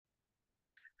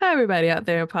Hi, everybody out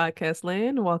there in podcast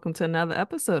land. Welcome to another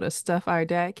episode of Stuff Our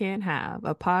Dad Can't Have,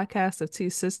 a podcast of two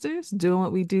sisters doing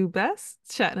what we do best,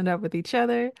 chatting it up with each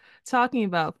other, talking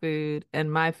about food,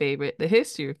 and my favorite, the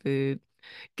history of food,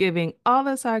 giving all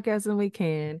the sarcasm we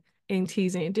can, and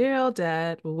teasing dear old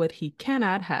dad with what he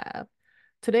cannot have.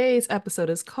 Today's episode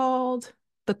is called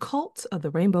The Cult of the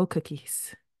Rainbow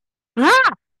Cookies.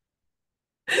 Ah,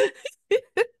 I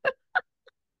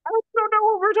don't know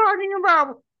what we're talking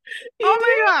about. You Oh do?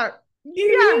 my God. You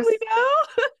really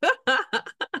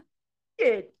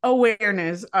Yes.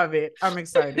 Awareness of it. I'm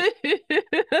excited. know?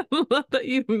 I love that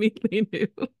you immediately knew.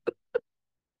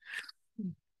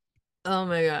 Oh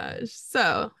my gosh.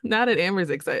 So now that Amber's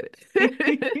excited,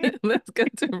 let's go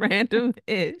to random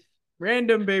ish.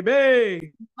 Random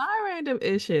baby. My random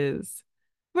ishes.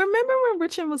 Remember when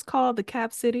Richmond was called the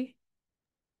Cap City?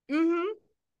 Mm-hmm.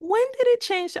 When did it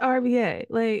change to RVA?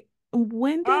 Like,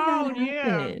 when did that Oh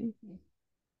yeah. happen?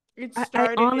 It I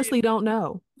started honestly don't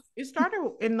know. it started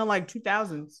in the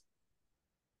 2000s.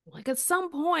 Like at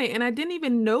some point, and I didn't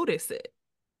even notice it.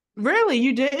 Really?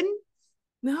 You didn't?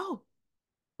 No.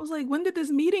 I was like, when did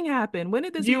this meeting happen? When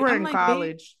did this You meet? were I'm in like, babe,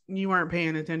 college. You weren't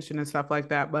paying attention and stuff like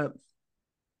that. But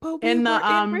but we in were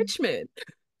the in Richmond.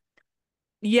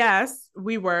 yes,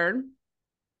 we were.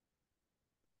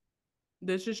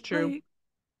 This is true. Like,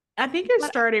 I think it but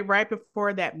started right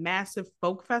before that massive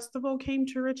folk festival came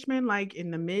to Richmond, like in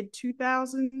the mid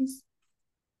 2000s.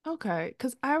 okay,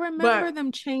 because I remember But them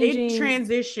it changing.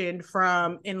 transitioned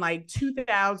from in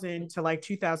 2000 to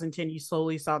 2010. You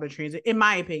slowly saw the transit, in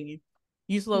my opinion,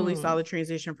 you slowly saw Hmm. the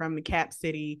transition from the Cap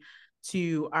City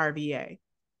to RVA.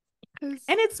 Because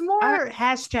And it's I more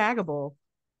hashtagable.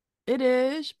 it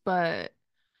is, but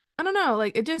I don't know.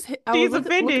 Like it just I was She's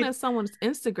looking offended. at someone's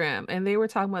Instagram and they were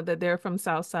talking about that they're from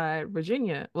Southside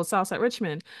Virginia, well, Southside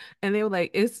Richmond, and they were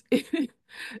like, it's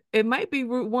it might be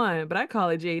Route One, but I call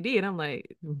it JD, and I'm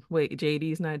like, wait,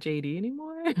 JD is not JD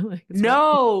anymore? Like it's what?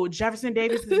 No, Jefferson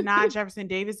Davis is not Jefferson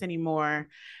Davis anymore.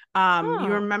 You Oh.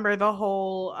 remember the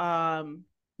whole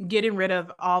getting rid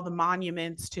of all the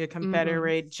monuments to Hmm.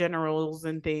 Confederate generals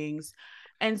and things.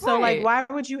 And so, like, Right.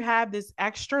 why would you have this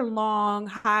extra long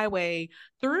highway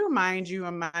through, mind you,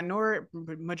 a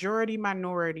majority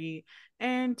minority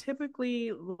and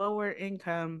typically lower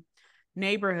income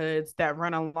neighborhoods that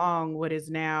run along what is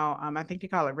now, I think they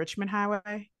call it Richmond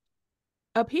Highway.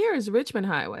 Up here is Richmond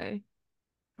Highway,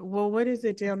 Well, what is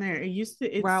it down there? It's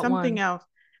Route something One. else.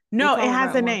 They No, it call it has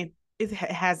Route a One. name. It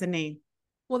has a name.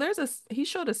 Well, he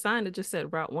showed a sign that just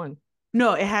said Route One.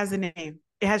 No, it has a name.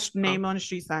 It has Oh, name on the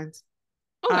street signs.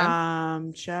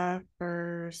 okay.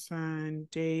 Jefferson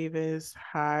Davis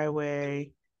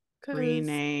Highway Because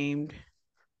renamed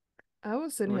I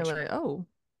was sitting here like, Richmond. oh,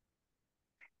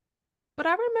 but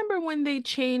I remember when they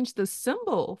changed the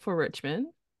symbol for Richmond,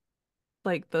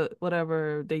 like the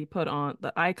whatever they put on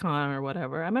the icon or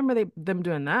whatever. I remember them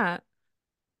doing that.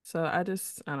 So I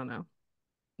don't know.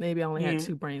 Maybe I only had Yeah.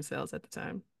 two brain cells at the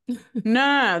time.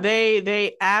 No,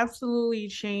 they absolutely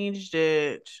changed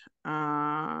it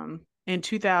in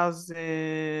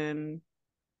 2000.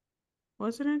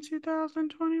 Was it in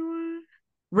 2021?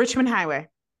 Richmond Highway.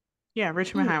 Yeah,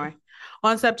 Richmond Hmm. Highway.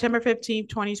 On September 15th,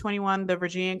 2021, the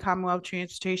Virginia Commonwealth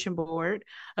Transportation Board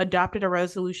adopted a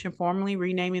resolution formally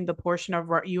renaming the portion of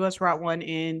US Route 1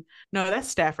 in, no, that's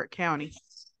Stafford County.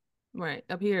 Right.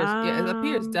 Up here is, yeah, up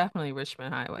here is Um, definitely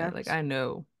Richmond Highway. Like Jefferson, I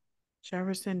know.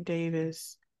 Jefferson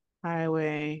Davis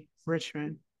Highway,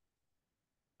 Richmond.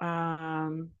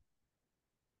 Um,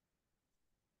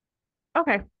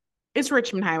 okay, it's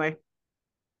Richmond Highway.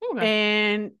 Okay.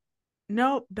 And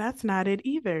no, that's not it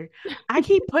either. I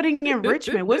keep putting in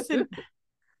Richmond. What's in?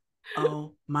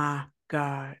 Oh my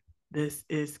God, this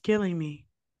is killing me.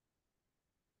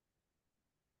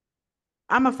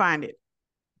 I'm gonna find it,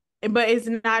 but it's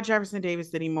not Jefferson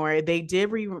Davis anymore. They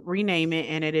did rename it,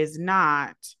 and it is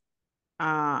not.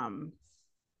 Um,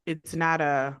 it's not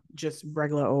a just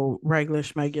regular old regular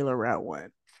schmegular route one.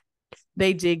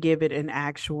 They did give it an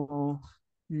actual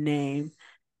name,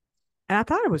 and I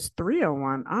thought it was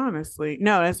 301. Honestly,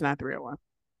 no, that's not 301.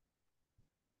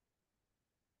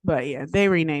 But yeah, they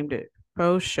renamed it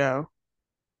post show.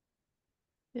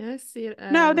 Yeah, I see it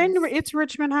No, then as it's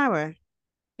Richmond Highway.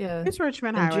 yeah. It's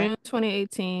Richmond In Highway. June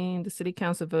 2018, the city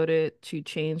council voted to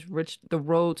change the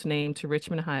road's name to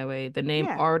Richmond Highway, the name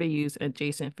Yeah. already used in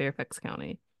adjacent Fairfax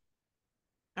County.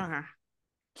 Okay.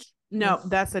 No, Yes.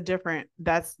 that's a different.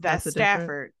 That's That's a different.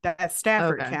 Stafford. That's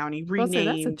Stafford Okay. County I'll say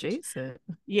that's renamed. adjacent.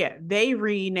 Yeah, they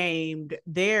renamed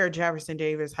their Jefferson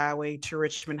Davis Highway to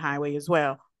Richmond Highway as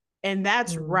well, and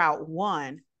that's Mm. Route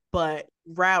 1. But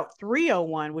Route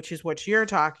 301, which is what you're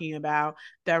talking about,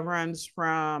 that runs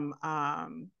from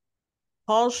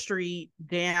Hall Street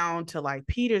down to like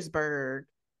Petersburg,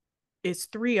 is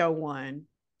 301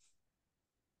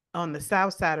 on the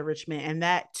south side of Richmond, and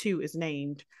that too is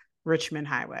named Richmond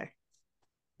Highway.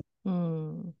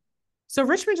 Hmm. So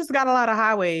Richmond just got a lot of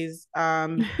highways.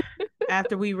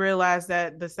 After we realized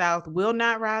that the South will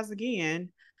not rise again.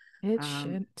 It Um,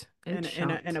 shouldn't. It in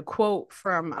shan't. a quote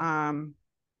from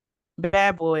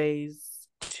Bad Boys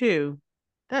 2,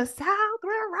 the South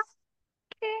will rise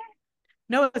again.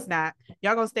 No, it's not.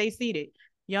 Y'all gonna stay seated.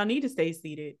 Y'all need to stay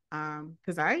seated.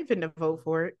 Because I ain't finna vote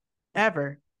for it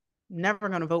ever. Never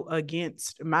gonna vote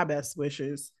against my best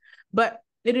wishes. But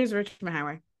it is Richmond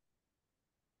Highway.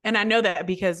 And I know that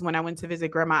because when I went to visit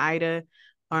Grandma Ida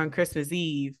on Christmas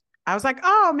Eve, I was like,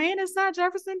 oh man, it's not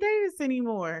Jefferson Davis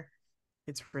anymore.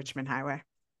 It's Richmond Highway.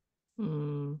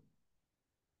 Hmm.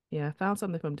 Yeah, I found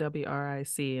something from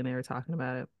WRIC and they were talking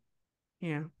about it.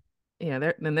 Yeah.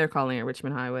 Yeah, they're calling it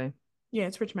Richmond Highway. Yeah,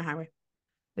 it's Richmond Highway.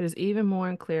 It is even more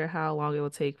unclear how long it will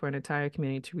take for an entire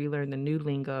community to relearn the new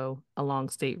lingo along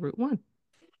State Route 1.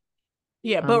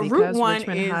 Yeah, but Route Because One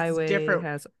Richmond is Highway different.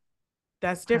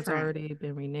 That's has different. already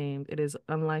been renamed, it is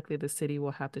unlikely the city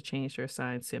will have to change their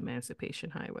signs to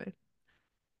Emancipation Highway.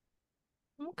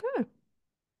 Okay.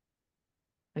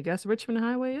 I guess Richmond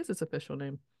Highway is its official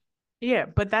name. Yeah,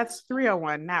 but that's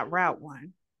 301, not Route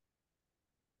 1.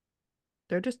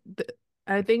 They're just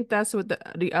I think that's what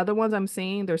the other ones I'm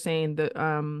seeing, they're saying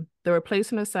the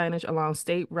replacement of signage along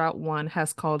State Route 1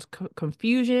 has caused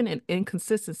confusion and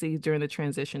inconsistencies during the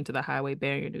transition to the highway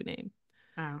bearing your new name.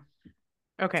 Oh,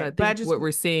 So okay. I But I think just, what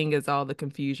we're seeing is all the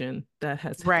confusion that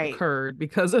has right, occurred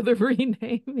because of the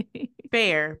renaming.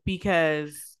 fair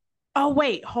because, oh,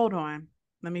 wait, hold on.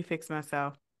 Let me fix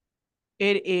myself.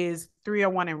 It is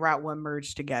 301 and Route 1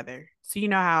 merged together. So you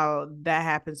know how that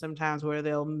happens sometimes where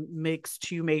they'll mix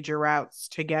two major routes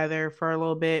together for a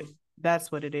little bit.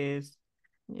 That's what it is.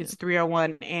 Yeah. It's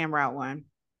 301 and Route 1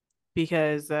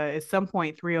 because at some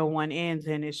point 301 ends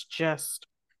and it's just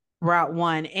Route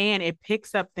 1, and it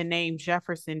picks up the name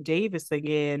Jefferson Davis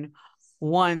again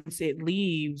once it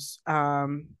leaves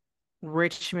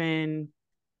Richmond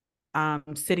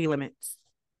city limits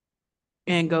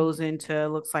and Mm-hmm. goes into,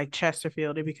 looks like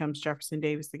Chesterfield. It becomes Jefferson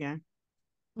Davis again.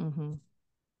 Mm-hmm.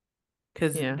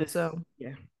 Because Yeah. this, So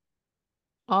yeah,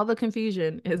 all the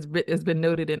confusion has been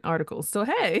noted in articles. So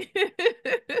hey,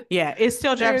 yeah, it's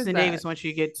still there's Jefferson that. Davis once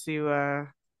you get to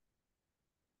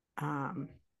um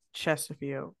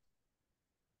Chesterfield.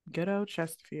 Good old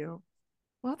Chesterfild.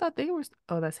 Well, I thought they were.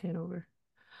 Oh, that's Hanover.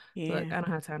 Look, Yeah. I don't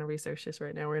have time to research this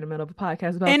right now. We're in the middle of a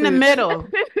podcast about In the food. middle,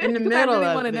 in the Because I middle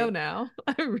really want of to know it. now.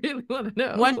 I really want to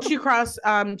know. Once you cross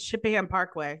Chippeham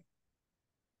Parkway,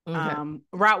 Okay.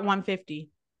 Route 150.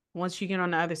 Once you get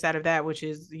on the other side of that, which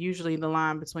is usually the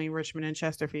line between Richmond and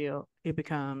Chesterfield, it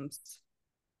becomes,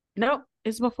 nope,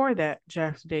 it's before that,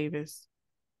 Jeff Davis.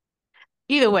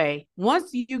 Either way,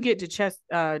 once you get to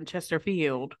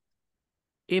Chesterfield,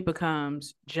 it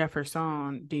becomes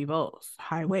Jefferson DeVos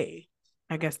Highway.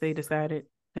 I guess they decided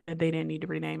that they didn't need to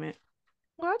rename it.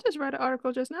 Well, I just read an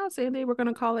article just now saying they were going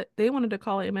to call it, they wanted to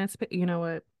call it Emancipate. You know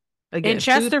what? In Again, food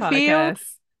Chesterfield, podcast.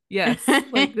 Yes.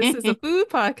 Like this is a food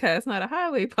podcast, not a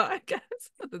highway podcast.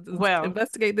 well,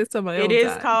 Investigate this on my it own is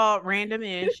time. called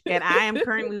Random-ish, and I am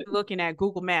currently looking at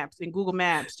Google Maps, and Google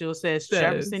Maps still says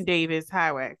Jefferson Says. Davis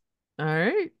Highway. All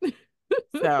right.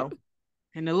 So,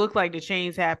 and it looked like the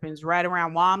change happens right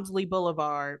around Walmsley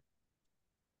Boulevard.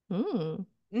 Hmm.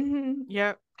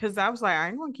 Yep. Because I was like, I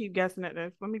ain't gonna keep guessing at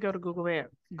this. Let me go to Google Maps.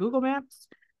 Google Maps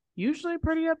usually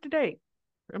pretty up to date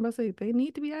I'm gonna say they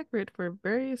need to be accurate for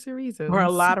various for a reasons.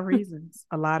 lot of reasons.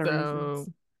 A lot of reasons.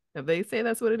 So if they say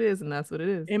that's what it is, and that's what it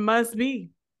is. It must be.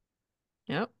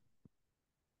 Yep.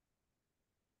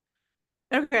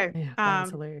 Okay. Yeah, that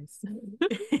was hilarious.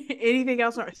 Anything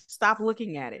else? Stop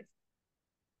looking at it.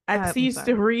 I see I'm you still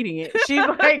sorry. reading it. She's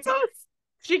like, So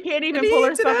she can't I even pull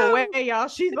need to herself away, know. y'all.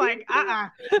 She's I like,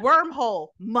 need wormhole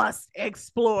must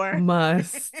explore.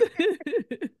 Must.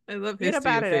 I love Get up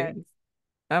history out of of that. things.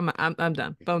 I'm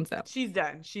done. Phones out. She's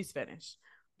done. She's finished.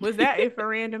 Was that it for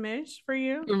random-ish for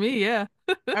you? For me, yeah.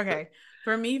 Okay.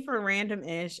 For me, for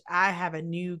random-ish, I have a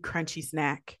new crunchy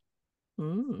snack.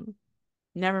 Mm.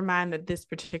 Never mind that this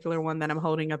particular one that I'm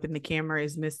holding up in the camera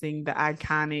is missing the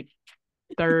iconic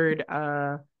third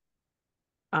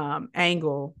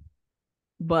angle,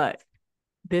 but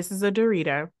this is a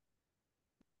Dorito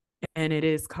and it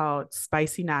is called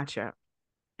spicy nacho.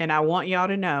 And I want y'all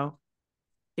to know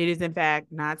it is in fact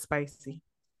not spicy.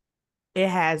 It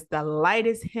has the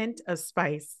lightest hint of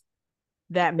spice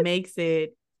that makes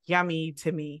it yummy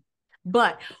to me.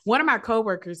 But one of my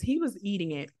coworkers, he was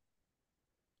eating it.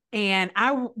 And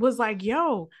I was like,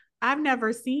 yo, I've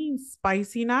never seen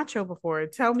spicy nacho before.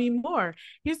 Tell me more.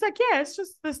 He's like, yeah, it's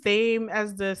just the same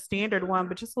as the standard one,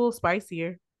 but just a little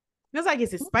spicier. I was like,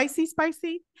 is it spicy, spicy?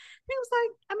 He was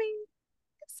like, I mean,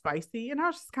 it's spicy. And I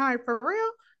was just kind of like, for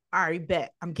real? All right,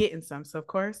 bet. I'm getting some. So, of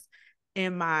course,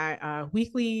 in my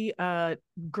weekly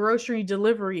grocery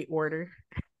delivery order,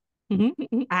 I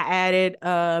added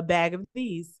a bag of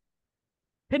these.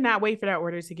 Could not wait for that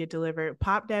order to get delivered.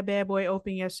 Popped that bad boy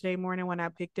open yesterday morning when I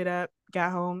picked it up,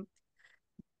 got home,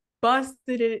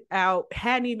 busted it out.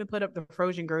 Hadn't even put up the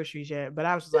frozen groceries yet, but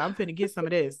I was just like, I'm finna get some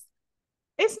of this.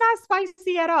 It's not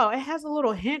spicy at all. It has a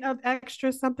little hint of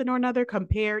extra something or another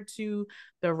compared to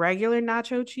the regular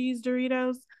nacho cheese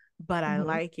Doritos, but I Mm-hmm.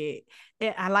 like it.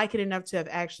 I like it enough to have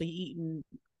actually eaten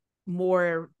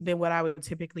more than what I would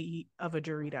typically eat of a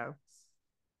Dorito.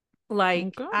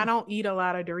 Like, I Okay. don't eat a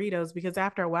lot of Doritos because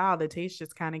after a while, the taste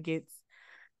just kind of gets,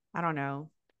 I don't know,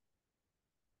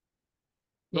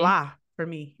 Meh. blah for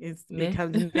me. It Meh.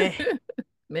 becomes meh,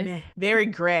 Meh. meh, very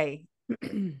gray.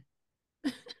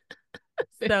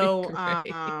 Very So,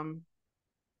 great.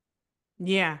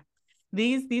 yeah,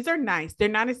 these are nice. They're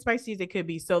not as spicy as they could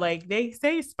be. So, like they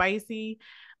say spicy,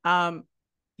 um,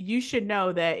 you should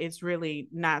know that it's really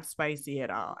not spicy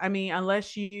at all. I mean,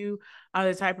 unless you are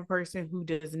the type of person who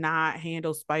does not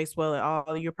handle spice well at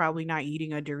all, you're probably not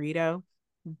eating a Dorito.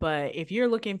 But if you're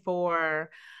looking for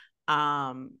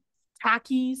um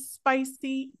Takis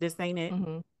spicy, this ain't it.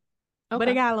 Mm-hmm. But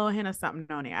it Okay. got a little hint of something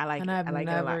on it. I like And it. I've I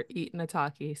like it a lot. never eaten a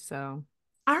Taki, so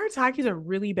I heard Takis are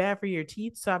really bad for your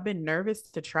teeth, so I've been nervous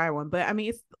to try one. But I mean,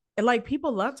 it's like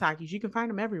people love Takis. You can find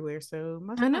them everywhere, so it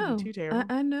must I not be know. too I, terrible.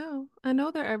 I know. I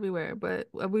know they're everywhere, but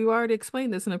we've already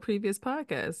explained this in a previous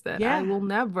podcast that I Yeah. will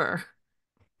never,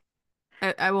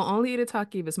 I will only eat a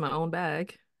Taki if it's my own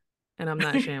bag and I'm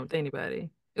not sharing with anybody.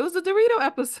 It was the Dorito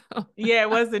episode. Yeah, it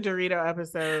was the Dorito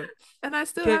episode. And I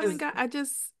still haven't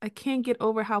Cause I can't get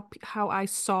over how I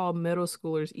saw middle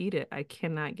schoolers eat it. I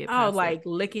cannot get oh, past it. like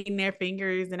licking their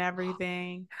fingers and Oh,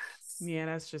 everything. yes. Yeah,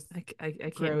 that's just I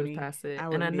can't move grody. past it. I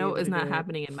And I wouldn't be know able it's to not do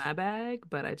happening in my bag,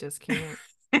 but I just it.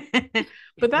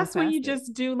 But can't move that's when you past it.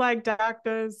 just do like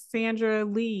Dr. Sandra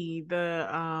Lee, the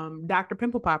Dr.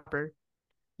 Pimple Popper.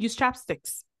 Use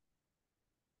chopsticks.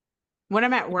 When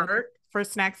I'm at Yeah, work for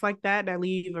snacks like that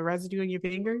leave a residue in your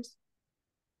fingers,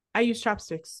 I use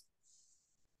chopsticks.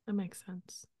 that makes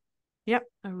sense. Yep.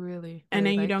 I really, And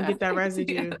really then you like don't get that that idea.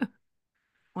 residue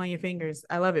on your fingers.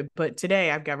 I love it. But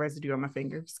today I've got residue on my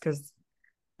fingers because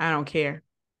I don't care.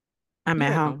 I'm at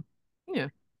You're at home. home. Yeah.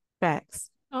 Facts.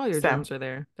 All your So, germs are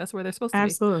there. That's where they're supposed to be.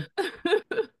 absolutely.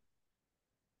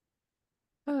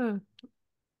 Uh,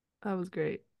 that was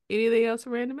great. Anything else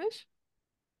randomish?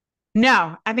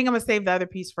 No, I think I'm going to save the other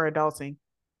piece for adulting.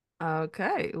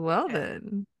 Okay, well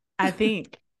then. I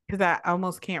think because I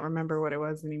almost can't remember what it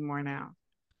was anymore now.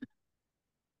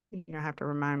 You're going to have to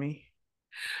remind me.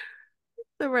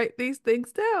 To write these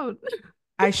things down.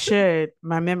 I should.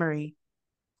 My memory.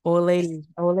 Old lady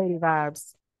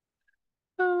vibes.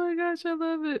 Oh my gosh, I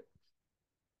love it.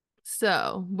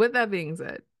 So, with that being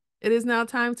said, it is now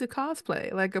time to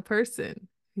cosplay like a person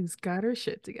who's got her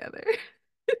shit together.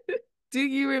 Do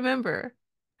you remember?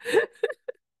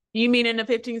 You mean in the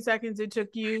 15 seconds it took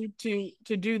you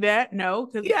to do that? No,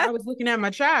 because Yeah. I was looking at my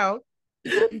child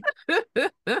The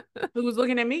who was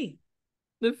looking at me.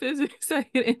 physics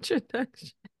second introduction.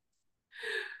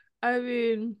 I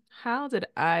mean, how did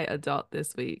I adult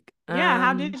this week? Yeah,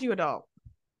 how did you adult?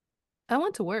 I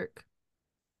went to work.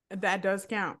 That does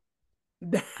count.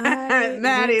 I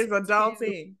That went is to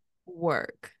adulting.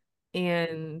 work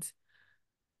and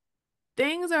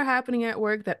things are happening at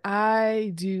work that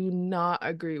I do not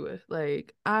agree with.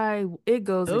 Like it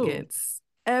goes Ooh, against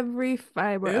every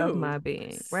fiber of my ooh,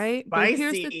 being, right?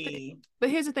 spicy. But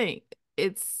here's the thing.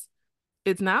 It's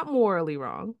not morally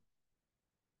wrong.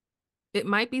 It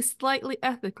might be slightly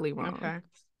ethically wrong. Okay.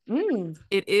 Mm,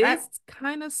 It that is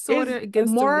kind of sort is of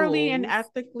against the morally and rules.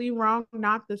 ethically wrong,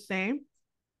 not the same.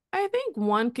 I think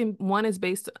one is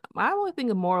based I would think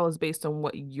a moral is based on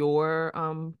what your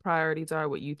priorities are,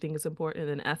 what you think is important,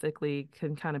 and then ethically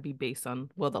can kind of be based on,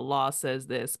 well, the law says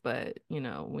this, but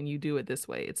when you do it this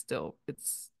way, it's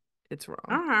wrong.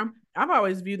 Uh-huh. I've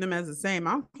always viewed them as the same.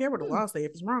 I don't care what the Hmm. law say.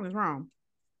 If it's wrong, it's wrong.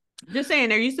 Just saying,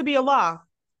 there used to be a law.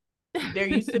 There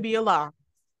used to be a law.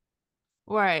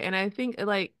 Right. And I think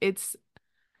like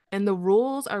and the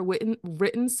rules are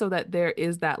written so that there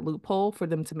is that loophole for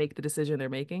them to make the decision they're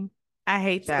making. I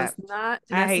hate So it's that. not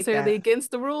I hate necessarily that.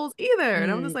 against the rules either.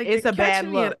 And I'm just like, you're It's a bad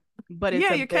catching me look, at but it's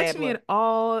yeah, a you're bad catching me look.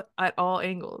 at all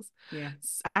angles. Yeah.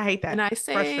 S- I hate And that. I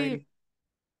say Frustrating.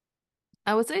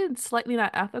 I would say it's slightly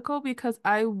not ethical because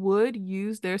I would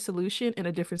use their solution in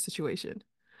a different situation.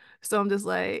 So I'm just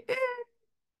like,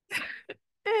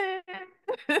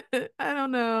 I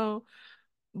don't know.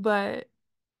 But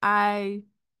I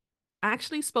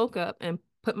actually spoke up and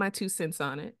put my 2 cents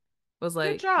on it. Was Good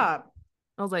like, job.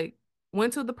 I was like,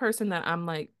 went to the person that I'm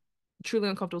like truly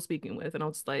uncomfortable speaking with, and I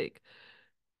was like,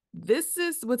 this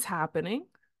is what's happening.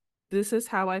 This is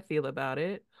how I feel about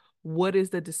it. What is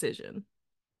the decision?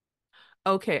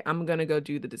 Okay, I'm gonna go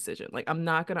do the decision. Like, I'm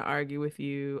not gonna argue with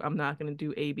you. I'm not gonna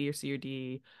do A, B, or C or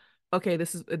D. Okay,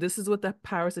 this is what the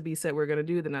powers that be said we're gonna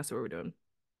do, then that's what we're doing.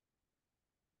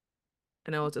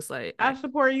 And I was just like, I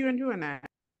support you in doing that.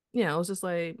 I was just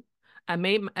like, I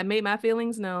made my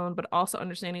feelings known, but also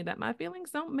understanding that my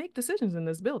feelings don't make decisions in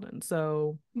this building.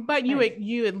 So, But you hey,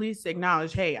 you at least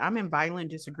acknowledge, hey, I'm in violent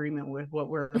disagreement with what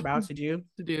we're about to do.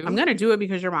 to I'm do. gonna do it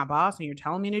because you're my boss and you're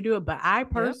telling me to do it. But I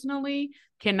Yep. personally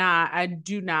I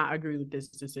do not agree with this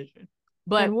decision. And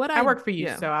But what I I, work for you,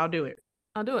 yeah, so I'll do it.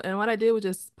 I'll do it. And what I did was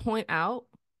just point out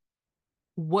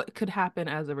what could happen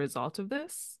as a result of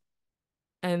this,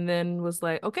 and then was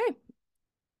like, okay,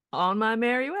 on my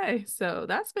merry way. So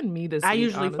that's been me this I week,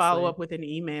 usually follow honestly. up with an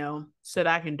email so that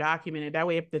I can document it. That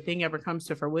way, if the thing ever comes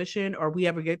to fruition or we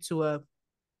ever get to a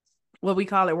what we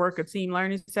call at work a team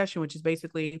learning session, which is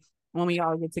basically when we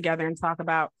all get together and talk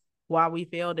about why we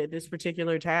failed at this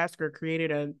particular task or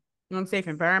created a unsafe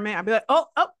environment. I'd be like, oh,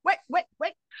 wait,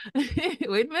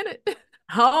 Wait a minute.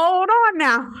 hold on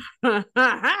now.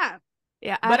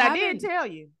 Yeah, But I did tell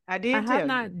you. I I did have tell you.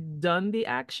 not done the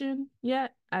action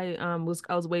yet. I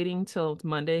was waiting till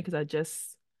Monday because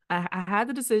I had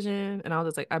the decision and I was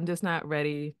just like, I'm just not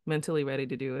ready, mentally ready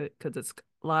to do it because it's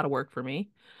a lot of work for me.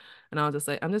 And I was just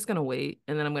like, I'm just gonna wait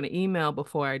and then I'm gonna email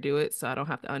before I do it so I don't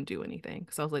have to undo anything.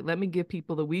 So I was like, let me give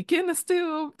people the weekend to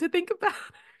still to think about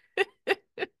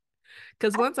it.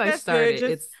 Because I once think I that's start good. it,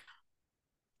 Just it's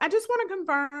I just want to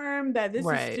confirm that this is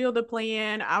right, still the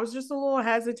plan. I was just a little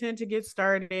hesitant to get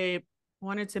started.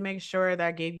 Wanted to make sure that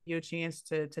I gave you a chance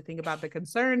to think about the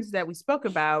concerns that we spoke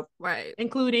about, right.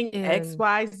 including X, And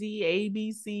Y, Z, A,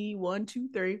 B, C, one, two,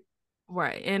 three.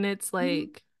 right. And it's Mm-hmm.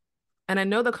 like, and I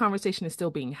know the conversation is still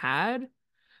being had.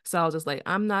 So I was just like,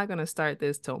 I'm not gonna start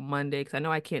this till Monday because I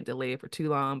know I can't delay it for too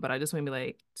long. But I just want to be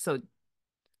like, so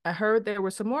I heard there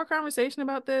was some more conversation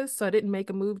about this, so I didn't make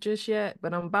a move just yet,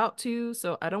 but I'm about to.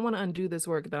 So I don't want to undo this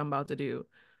work that I'm about to do.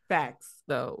 Facts.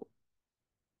 So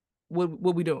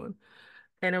what we doing?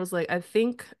 And it was like, I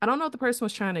don't know if the person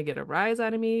was trying to get a rise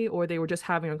out of me or they were just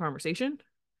having a conversation,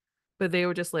 but they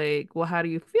were just like, well, how do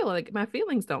you feel? Like my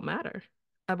feelings don't matter.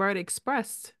 I've already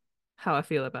expressed how I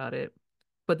feel about it,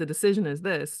 but the decision is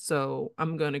this, so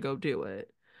I'm gonna go do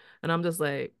it. And I'm just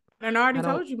like, And I already I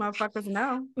don't told you, motherfuckers,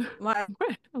 no. Like,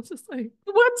 right. I was just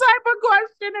what type of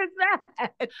question is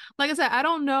that? like I said, I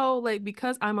don't know, like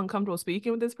because I'm uncomfortable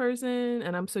speaking with this person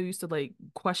and I'm so used to like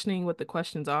questioning what the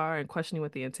questions are and questioning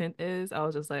what the intent is. I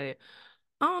was just like,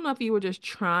 I don't know if you were just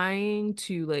trying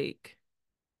to like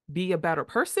be a better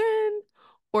person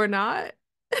or not.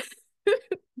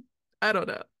 I don't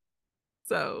know.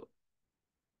 So,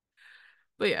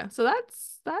 but yeah, so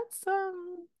that's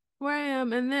where I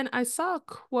am. And then I saw a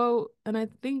quote and I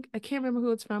think I can't remember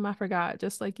who it's from. I forgot.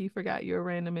 Just like you forgot your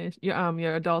randomish your I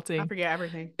adulting. forget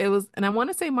everything. It was, and I want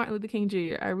to say Martin Luther King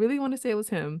Jr. I really want to say it was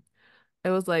him.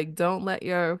 It was like, don't let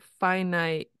your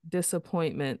finite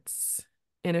disappointments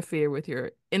interfere with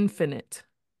your infinite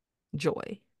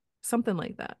joy. Something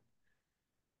like that.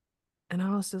 And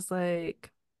I was just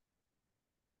like,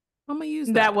 I'm gonna use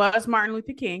That that. was Martin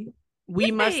Luther King.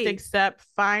 We must Yay! accept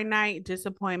finite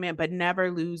disappointment, but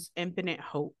never lose infinite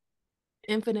hope.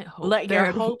 Infinite hope. Let your There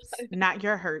it hopes, not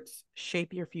your hurts,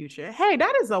 shape your future. Hey,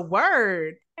 that is a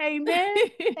word. Amen.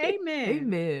 was. Amen.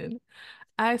 Amen.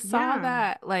 I saw Yeah.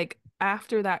 that like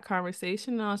after that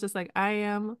conversation, and I was just like, I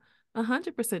am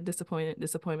 100% disappointed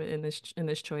in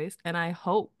this choice, and I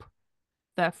hope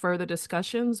that further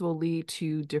discussions will lead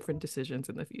to different decisions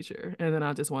in the future. And then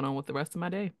I just went on with the rest of my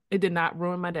day. It did not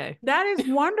ruin my day. That is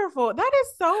wonderful. That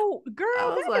is so, girl, I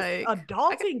was that is like, I got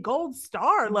adulting gold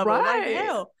star level. Like, right.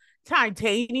 hell,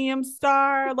 titanium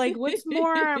star. Like, what's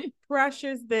more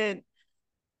precious than,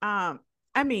 um,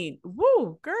 I mean,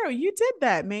 woo, girl, you did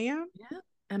that, man. Yeah.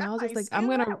 And I I was just might like,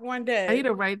 steal that one I need day.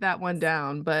 to write that one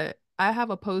down. But I have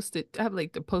like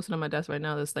the post-it on my desk right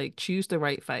now that's like, choose the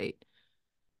right fight.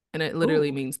 And it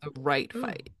literally Ooh, means the right ooh.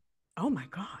 fight. Oh my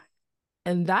God.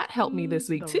 And that helped me this Choose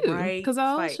week the too. right Cause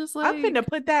I was fight. just I'm finna like,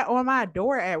 put that on my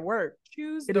door at work.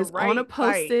 Choose it the is on a right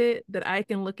fight. post-it that I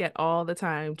can look at all the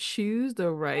time. Choose the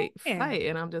right Man, fight.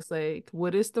 And I'm just like,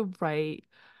 what is the right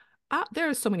There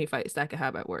are so many fights that I could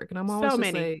have at work, and I'm always So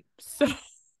just many. like, So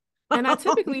and I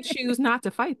typically choose not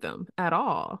to fight them at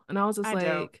all. And I was just I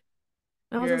don't. like,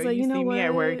 and I was Girl, just like, you you know see me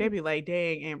at work, they what? be like,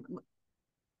 dang. And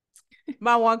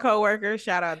my one coworker,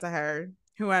 shout out to her,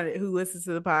 who listens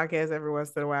to the podcast every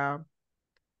once in a while.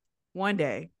 One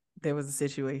day there was a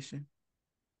situation,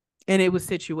 and it was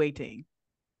situating.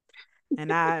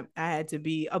 And I had to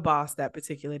be a boss that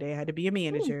particular day. I had to be a Hmm,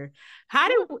 manager.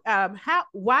 yeah.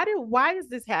 Why is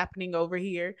this happening over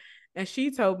here? And she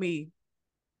told me,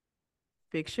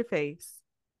 fix your face,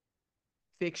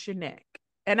 fix your neck.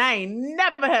 And I ain't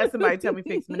never had somebody tell me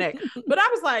fix my neck. But I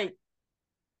was like,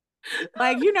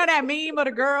 you know that meme of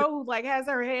the girl who like has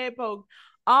her head poked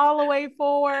all the way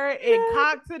forward and Yeah.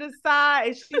 cocked to the side,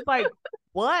 and she's like,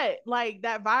 "What?" Like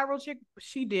that viral chick,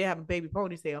 she did have a baby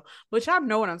ponytail, but y'all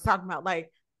know what I'm talking about.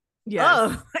 Like,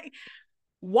 Yes. like,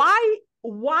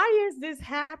 why is this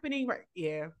happening? Right?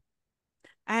 Yeah,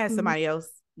 I had Mhm. somebody else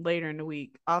later in the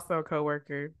week, also a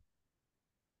coworker,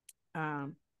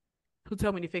 um, who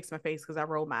told me to fix my face because I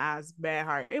rolled my eyes bad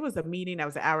hard. It was a meeting that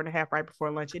was an hour and a half right before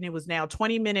lunch, and it was now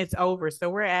 20 minutes over. So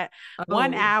we're at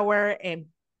one Oh, hour and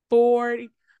 40,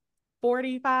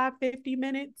 45, 50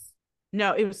 minutes.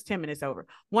 No, it was 10 minutes over.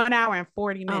 1 hour and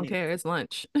 40 I don't minutes. care. It's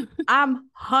lunch. I'm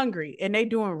hungry and they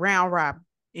doing round robin.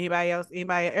 Anybody else?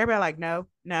 Anybody? Everybody like, no,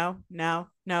 no, no,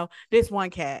 no. This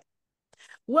one cat.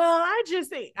 Well,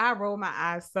 I rolled my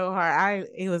eyes so hard.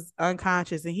 It was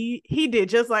unconscious, and he did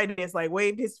just like this, like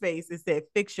waved his face and said,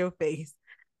 "Fix your face."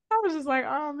 I was just like,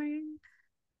 oh man.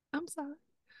 I'm sorry.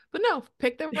 But no,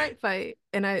 pick the right fight.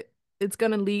 And it's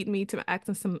gonna lead me to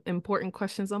asking some important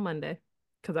questions on Monday.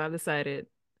 Because I decided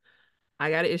I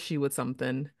got an issue with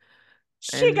something.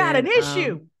 She And got an then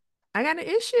issue. I got an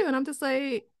issue and I'm just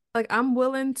like I'm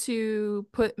willing to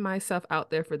put myself out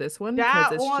there for this one Die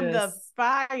because it's on the just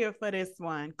fire for this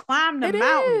one. Climb the it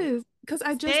mountain. is. Because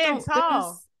I just Stand don't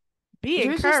tall. Be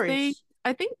there's just things encouraged.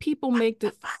 I think people Fight make the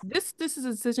the fight. this is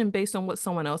a decision based on what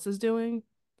someone else is doing,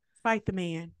 Fight the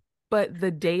man. but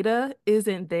the data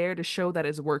isn't there to show that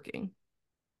it's working.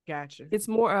 Gotcha. It's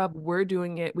more of we're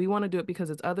doing it. We want to do it because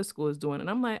it's other schools doing it. And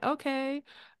I'm like, okay,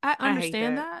 I I hate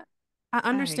understand that. that. I I hate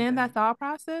understand that that. thought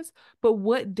process, but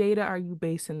what data are you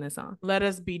basing this on? Let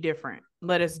us be different.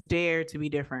 Let us dare to be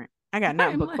different. I got Right.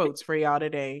 nothing but quotes for y'all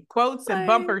today. Quotes and Like,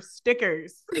 bumper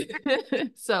stickers.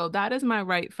 so that is my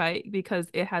right fight because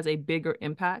it has a bigger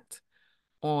impact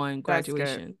on That's good.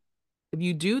 graduation. If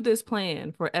you do this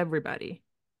plan for everybody,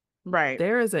 Right.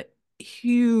 there is a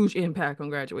huge impact on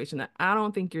graduation that I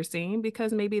don't think you're seeing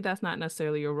because maybe that's not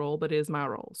necessarily your role, but it is my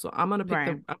role. So Right. I'm gonna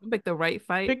pick the right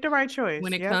fight Pick the right when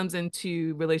choice. it Yep. comes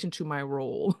into relation to my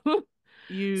role.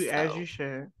 You as you So,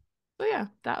 should. so yeah,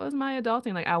 that was my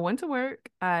adulting. Like I went to work,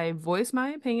 I voiced my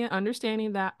opinion,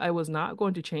 understanding that I was not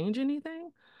going to change anything,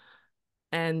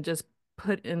 and just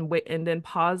put in wait and then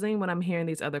pausing when I'm hearing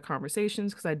these other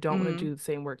conversations because I don't want to Mm-hmm. do the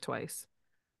same work twice.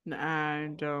 But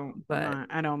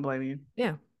I don't blame you.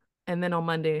 yeah. And then on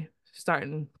Monday,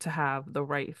 starting to have the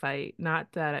right fight.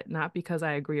 Not because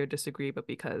I agree or disagree, but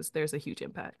because there's a huge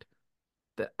impact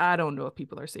that I don't know if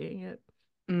people are seeing it.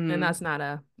 And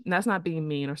Mm-hmm. that's not being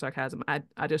mean or sarcasm.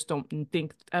 I just don't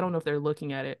think I don't know if they're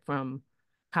looking at it from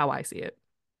how I see it.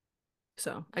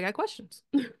 So I got questions.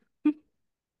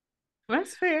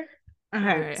 That's fair. All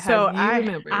Okay. right. Have So you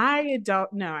remembered? I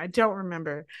don't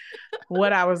remember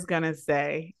what I was gonna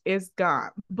say. It's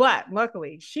gone. But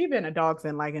luckily, she been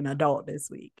adulting like an adult this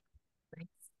week.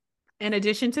 In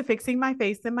addition to fixing my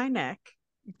face and my neck,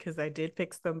 because I did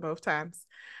fix them both times,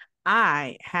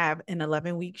 I have an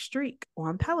 11-week streak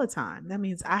on Peloton. That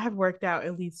means I have worked out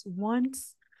at least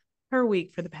once per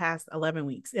week for the past 11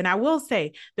 weeks. And I will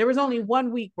say there was only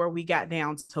 1 week where we got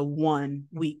down to 1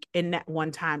 week in that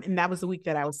one time. And that was the week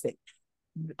that I was sick.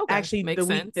 Okay, Actually, makes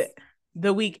sense.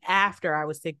 the week after I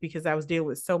was sick because I was dealing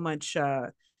with so much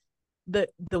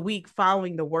the week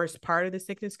following the worst part of the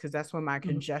sickness, because that's when my Mhm.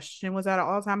 congestion was at an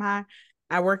all-time high.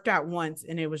 I worked out once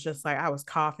and it was just like I was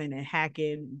coughing and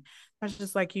hacking. I was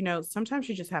just like, sometimes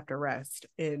you just have to rest.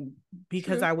 And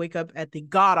because True. I wake up at the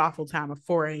god awful time of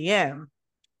 4 a.m.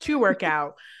 to work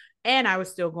out, and I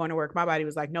was still going to work, my body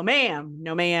was like, no, ma'am,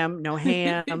 no, ma'am, no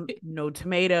ham, no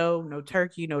tomato, no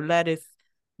turkey, no lettuce,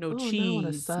 no Oh, now I want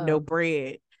to cheese, no sub.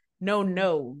 bread. No, Mm.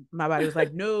 no. My body was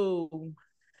like, no,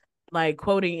 like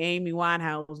quoting Amy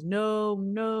Winehouse, no,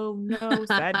 no, no.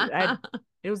 So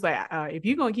it was like, if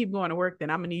you're gonna keep going to work,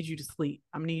 then I'm gonna need you to sleep.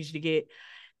 I'm gonna need you to get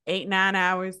 8, 9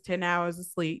 hours, 10 hours of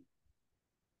sleep.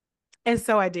 And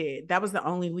so I did. That was the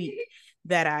only week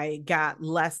that I got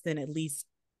less than at least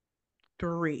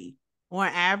 3. On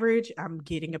average, I'm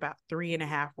getting about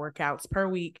 3.5 workouts per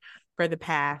week for the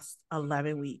past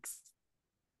 11 weeks.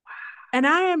 And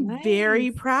I am very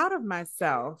Nice. proud of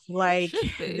myself. Like,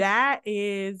 Should be. that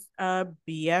is a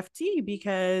BFT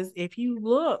because if you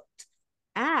looked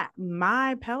at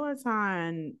my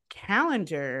Peloton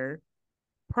calendar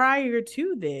prior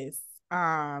to this,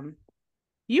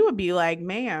 you would be like,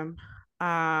 ma'am,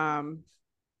 um,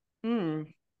 mm,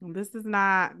 this is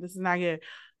not good.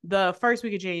 The first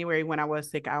week of January when I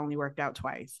was sick, I only worked out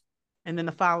twice. And then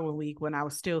the following week when I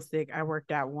was still sick, I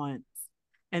worked out once.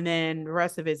 And then the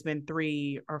rest of it's been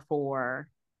 3 or 4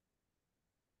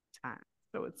 times.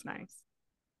 So it's nice.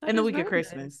 That And the is week of very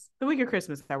Christmas, nice. the week of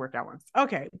Christmas, I worked out once.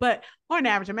 Okay. But on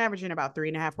average, I'm averaging about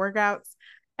 3.5 workouts.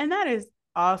 And that is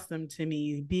awesome to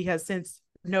me because since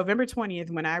November 20th,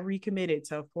 when I recommitted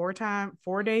to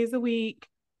 4 days a week,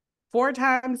 4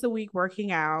 times a week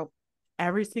working out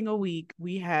every single week,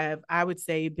 we have, I would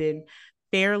say, been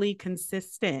fairly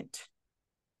consistent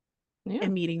Yeah,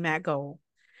 in meeting that goal.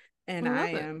 And we I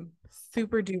love it. am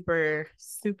super duper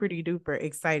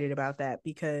excited about that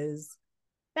because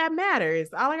that matters.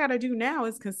 All I got to do now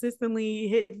is consistently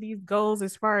hit these goals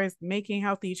as far as making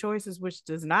healthy choices, which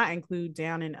does not include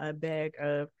downing a bag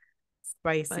of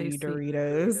spicy Spicy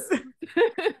Doritos.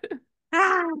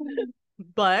 Doritos.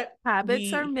 But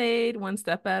Habits are we made one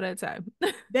step at a time.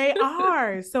 they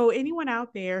are. So anyone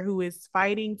out there who is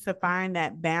fighting to find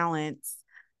that balance,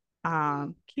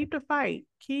 keep the fight.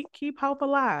 Keep hope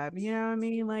alive. You know what I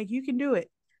mean? Like, you can do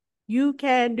it. You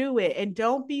can do it. And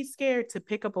don't be scared to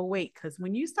pick up a weight because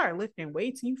when you start lifting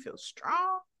weights, you feel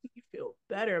strong. You feel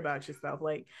better about yourself.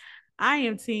 Like, I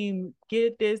am team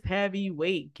get this heavy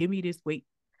weight. Give me this weight.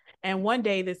 And one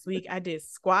day this week, I did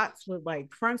squats with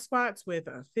like front squats with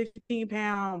a 15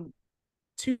 pound,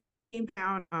 2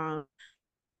 pound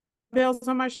bells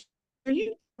on my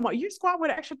you squat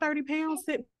with an extra 30 pounds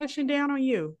sit pushing down on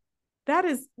you. That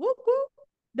is whoop whoop.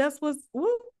 That's what's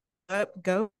whoop up.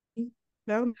 Go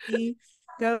me,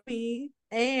 go me.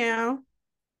 And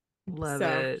Love so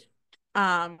it.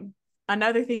 um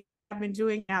another thing I've been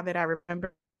doing now that I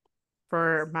remember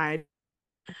for my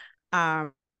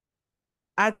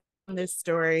I told this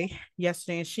story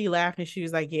yesterday and she laughed and she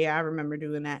was like, yeah, I remember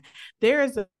doing that. There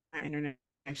is a internet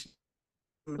connection.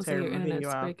 I'm gonna Looks like your turn my video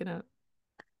internet's off. breaking up.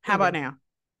 How There we about go. now?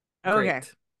 Okay.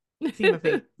 Great. See my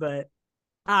face, but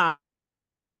um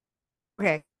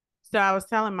okay. So I was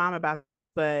telling mom about it,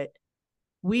 but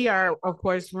we are of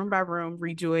course room by room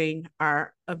redoing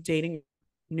our updating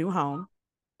new home.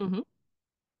 Hmm.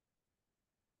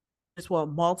 Just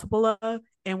want multiple of,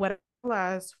 and what I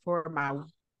realized for my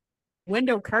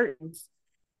window curtains,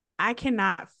 I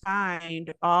cannot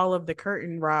find all of the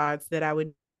curtain rods that I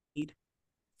would need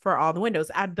for all the windows.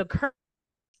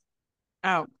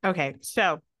 Oh, okay.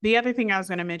 So the other thing I was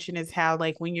going to mention is how,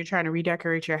 like, when you're trying to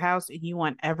redecorate your house and you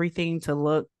want everything to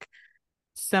look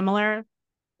similar,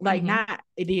 like Hmm. not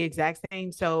the exact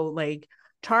same. So, like,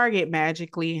 Target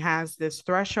magically has this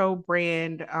Threshold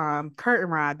brand curtain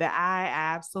rod that I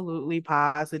absolutely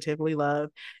positively love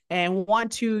and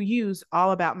want to use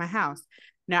all about my house.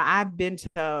 Now, I've been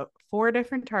to 4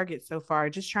 different Targets so far,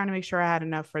 just trying to make sure I had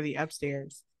enough for the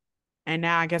upstairs. And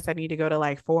now I guess I need to go to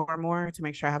like 4 more to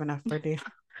make sure I have enough for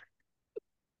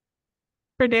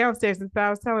downstairs. And so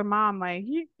I was telling mom, like,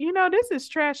 this is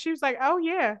trash. She was like, oh,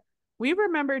 yeah, we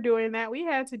remember doing that. We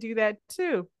had to do that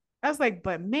too. I was like,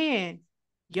 but man,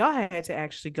 y'all had to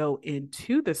actually go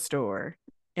into the store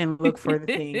and look for the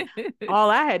thing. All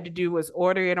I had to do was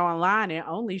order it online and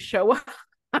only show up.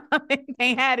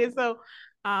 They had it. So,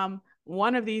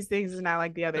 one of these things is not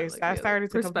like the other. Not So like I the other.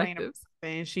 started to complain about Perspective.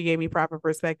 something, and she gave me proper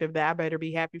perspective that I better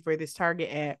be happy for this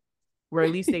Target app, where at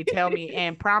least they tell me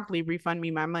and promptly refund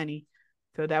me my money.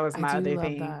 So that was I my do other love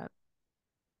thing. that.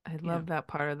 I Yeah. love that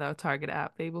part of the Target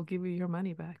app. They will give you your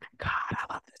money back. God,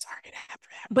 I love the Target app for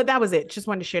that. But that was it. Just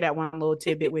wanted to share that one little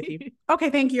tidbit with you. Okay,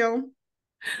 thank you.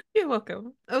 You're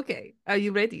welcome. Okay. Are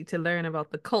you ready to learn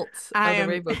about the cult I of the am.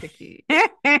 rainbow cookie?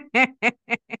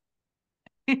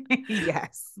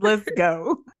 Yes, let's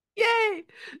go. Yay!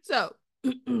 So,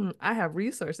 I have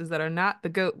resources that are not the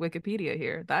GOAT Wikipedia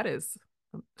here. That is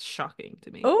shocking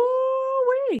to me.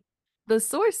 Oh, wait. The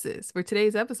sources for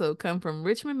today's episode come from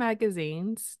Richmond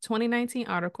Magazine's 2019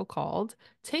 article called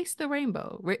Taste the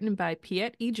Rainbow, written by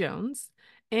Piet E. Jones,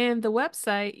 and the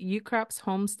website Ukrop's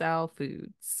Homestyle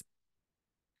Foods.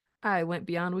 I went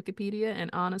beyond Wikipedia,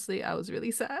 and honestly, I was really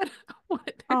sad. I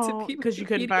wanted there to Oh, be because you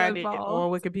couldn't Wikipedia find it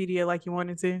involved. on Wikipedia like you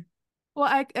wanted to. Well,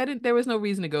 I didn't, there was no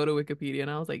reason to go to Wikipedia,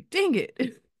 and I was like, dang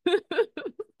it.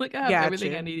 Like I have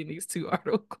everything I Gotcha. need in these two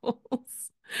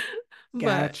articles.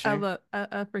 But Gotcha.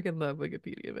 I freaking love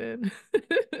Wikipedia, man.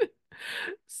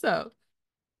 So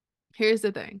here's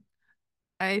the thing.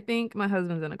 I think my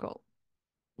husband's in a cult.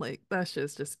 Like that's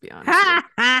just to be honest with you.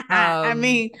 I Um,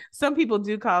 mean, some people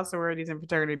do call sororities and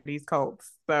fraternities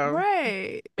cults. So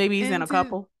right. maybe he's in And a to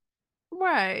couple.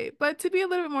 right, but to be a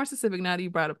little bit more specific, now that you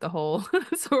brought up the whole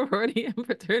sorority and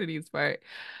fraternities part,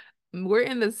 we're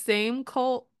in the same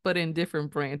cult, but in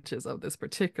different branches of this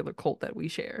particular cult that we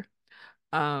share.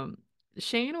 Um,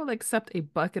 Shane will accept a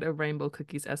bucket of rainbow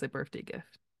cookies as a birthday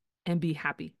gift and be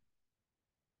happy.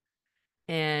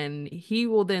 And he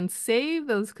will then save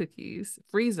those cookies,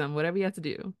 freeze them, whatever you have to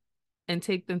do, and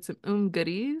take them to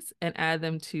Goodies and add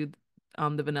them to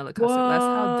the vanilla custard. That's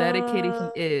how dedicated he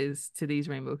What? is to these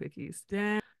rainbow cookies.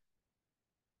 Damn.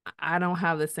 I don't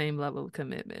have the same level of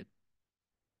commitment.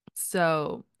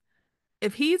 So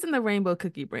if he's in the rainbow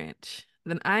cookie branch,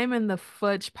 then I'm in the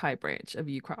fudge pie branch of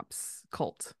Ukrop's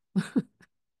cult.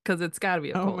 Because it's got to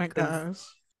be a Oh cult. my Because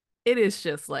gosh. it is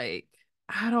just like,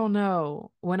 I don't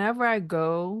know. Whenever I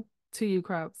go to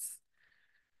Ukrop's,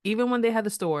 even when they had the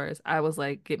stores, I was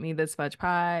like, get me this fudge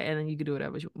pie, and then you can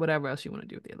do whatever else you want to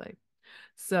do with your life.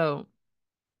 So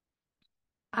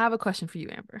I have a question for you,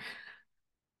 Amber.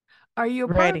 Are you a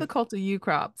part of the Ready. cult of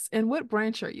Ukrop's, and what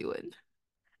branch are you in?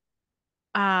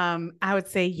 I would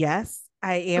say yes,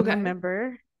 I am a Okay.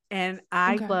 member and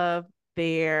I Okay. love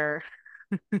their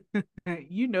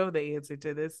you know the answer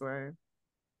to this one.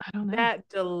 I don't know. That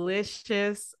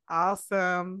delicious,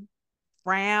 awesome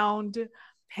round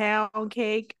pound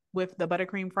cake with the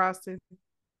buttercream frosting.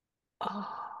 Oh,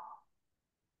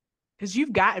 Because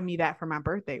you've gotten me that for my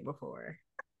birthday before.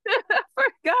 I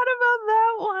forgot about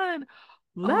that one.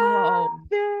 Love Oh,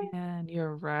 it. man,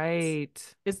 you're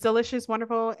right. It's delicious,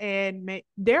 wonderful, and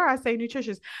dare I say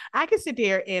nutritious. I could sit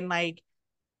there and like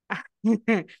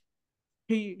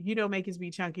you don't make us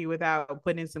be chunky without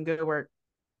putting in some good work.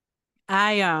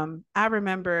 I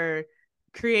remember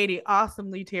creating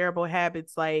awesomely terrible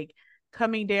habits like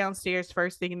coming downstairs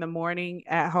first thing in the morning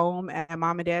at home at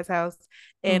mom and dad's house,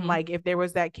 and Hmm. like if there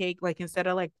was that cake, like instead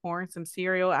of like pouring some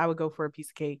cereal, I would go for a piece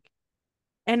of cake,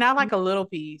 and not like a little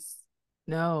piece.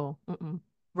 No. Mm-mm.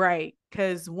 Right.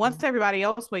 Because once No. everybody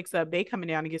else wakes up, they coming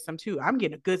down to get some too. I'm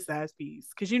getting a good size piece.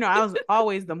 Because I was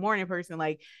always the morning person.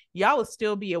 Like y'all would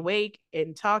still be awake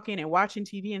and talking and watching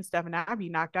TV and stuff, and I'd be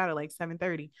knocked out at like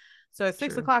 7:30. So at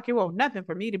six True. o'clock, it won't nothing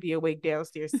for me to be awake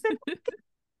downstairs.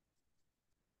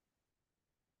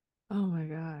 Oh my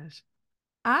gosh.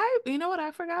 You know what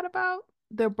I forgot about?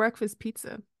 Their breakfast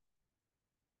pizza.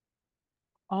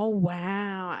 Oh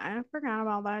wow. I forgot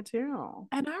about that too.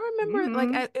 And I remember like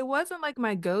Mm-hmm. it wasn't like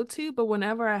my go-to, but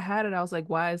whenever I had it, I was like,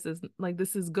 why is this like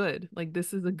this is good. Like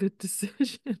this is a good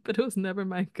decision, but it was never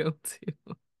my go-to.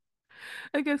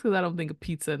 I guess because I don't think of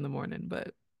pizza in the morning,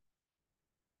 but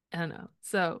I don't know.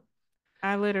 So,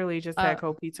 I literally just had uh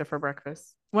cold pizza for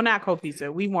breakfast. Well, not cold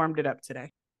pizza. We warmed it up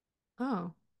today.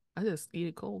 oh, I just eat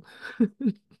it cold.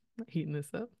 Not heating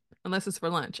this up. Unless it's for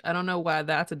lunch. I don't know why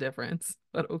that's a difference,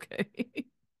 but okay.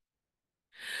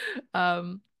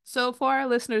 So for our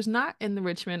listeners not in the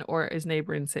Richmond or his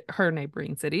her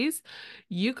neighboring cities,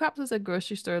 UCops is a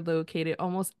grocery store located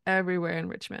almost everywhere in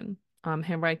Richmond,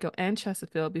 Henrico and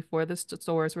Chesterfield before the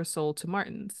stores were sold to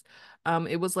Martin's.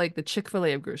 It was like the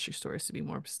Chick-fil-A of grocery stores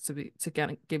to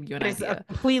kind of give you an That is a idea.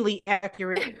 completely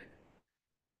accurate.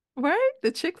 Right?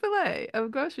 The Chick-fil-A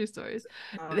of grocery stores.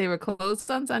 Uh, They were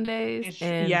closed on Sundays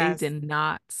and they yes, did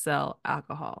not sell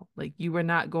alcohol. Like you were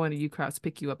not going to UCross to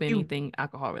pick you up you anything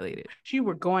alcohol related. you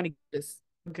were going to Just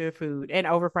get good food and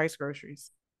overpriced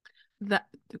groceries. the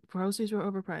groceries were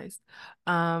overpriced.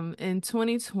 In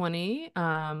 2020,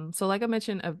 so like I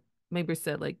mentioned, maybe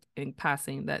said like in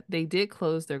passing that they did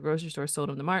close their grocery store, sold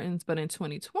them to Martin's, but in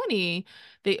 2020,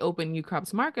 they opened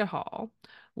Ukrop's Market Hall,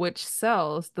 which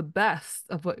sells the best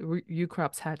of what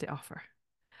Ukrop's had to offer.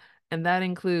 And that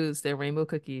includes their rainbow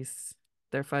cookies,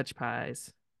 their fudge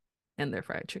pies, and their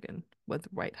fried chicken with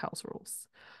White House rules.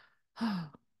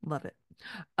 Love it.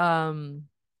 Um,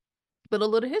 but a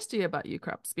little history about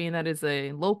Ukrops, being that it's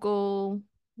a local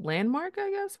landmark, I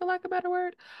guess, for lack of a better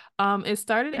word. It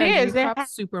started It as is. It Ukrop's has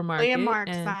a supermarket, landmark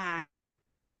and sign.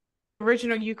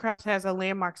 Original Ucross has a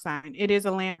landmark sign. It is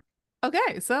a land.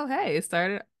 okay, so hey, it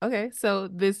started. Okay, so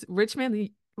this Richmond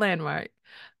landmark,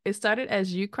 it started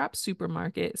as Ukrop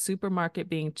Supermarket, supermarket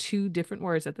being two different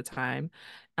words at the time.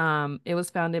 It was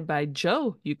founded by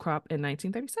Joe Ukrop in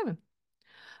 1937.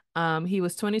 He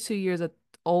was 22 years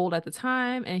old at the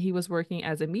time, and he was working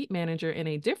as a meat manager in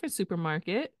a different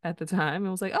supermarket at the time,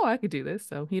 and was like, "Oh, I could do this,"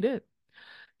 so he did.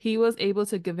 He was able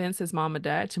to convince his mom and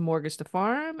dad to mortgage the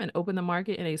farm and open the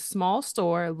market in a small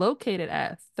store located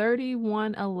at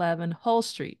 3111 Hull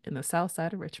Street in the south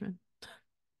side of Richmond.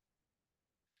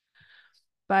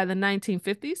 By the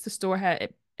 1950s, the store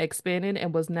had expanded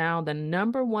and was now the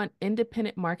number one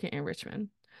independent market in Richmond.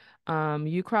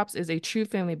 Ukrops is a true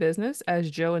family business,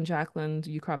 as Joe and Jacqueline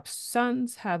Ukrop's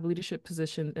sons have leadership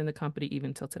positions in the company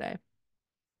even till today.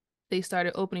 They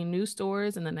started opening new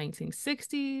stores in the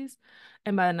 1960s,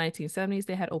 and by the 1970s,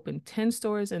 they had opened 10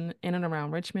 stores in and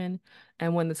around Richmond.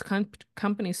 And when this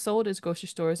company sold its grocery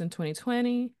stores in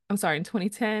 2020, I'm sorry, in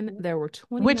 2010, there were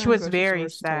Which 29 was grocery very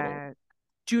stores total. sad.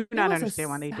 Do It not was a understand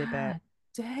why they did that.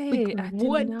 sad Like, day.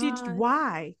 what did,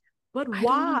 why? But I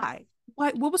don't know. why?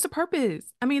 What was the purpose?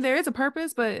 I mean, there is a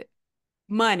purpose, but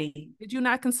Money. did you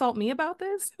not consult me about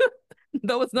this?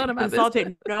 Though it's none of my business.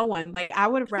 Consulted no one. Like, I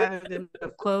would have rather them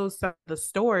have closed some of the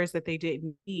stores that they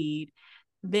didn't need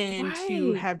than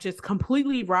to Right. have just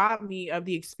completely robbed me of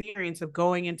the experience of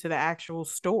going into the actual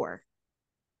store.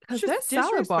 It's Because that just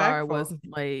salad bar was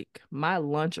disrespectful. like my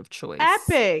lunch of choice.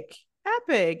 Epic.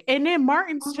 Epic. And then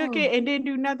Martin's took Oh, it and didn't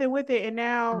do nothing with it. And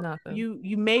now nothing.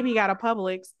 you maybe got a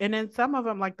Publix. And then some of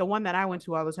them, like the one that I went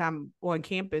to all the time on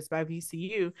campus by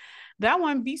VCU, that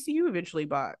one VCU eventually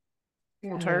bought.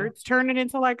 Little Yeah. turds, turn it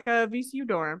into like a VCU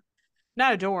dorm.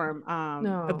 Not a dorm, a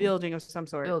No, building of some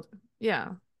sort. build.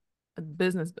 Yeah. A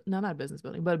business, no, not a business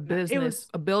building, but a It business, was,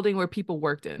 a building where people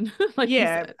worked in, like you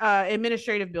yeah, said.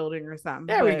 administrative building or something.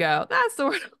 There we But go. That's the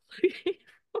word.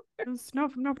 it's no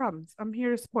problems. I'm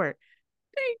here to support.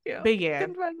 Thank you. But yeah,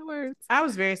 Couldn't find the words. I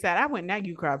was very sad. I went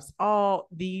Nagu crops all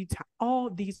the time, all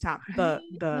these times. The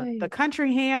Right? the Like,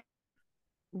 country ham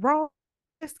raw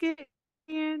biscuit.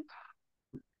 And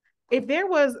if there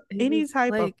was it any was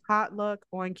type of like, potluck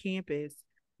on campus,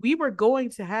 we were going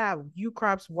to have U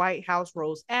Crop's White House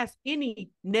rolls. Ask any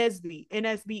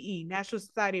NSBE, National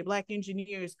Society of Black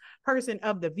Engineers person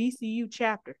of the VCU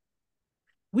chapter.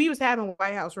 We was having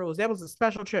White House rolls. That was a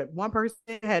special trip. One person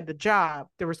had the job,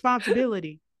 the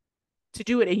responsibility to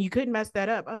do it, and you couldn't mess that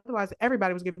up. Otherwise,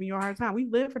 everybody was giving you a hard time. We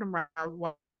lived for them.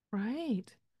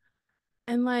 right.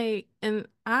 And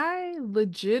I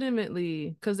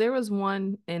legitimately, because there was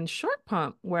one in Short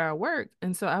Pump where I worked.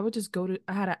 And so I would just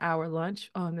I had an hour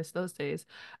lunch. Oh, I miss those days.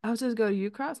 I would just go to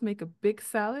UCross, make a big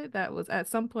salad that was at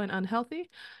some point unhealthy,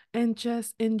 and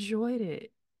just enjoyed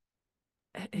it.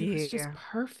 It was just Yeah,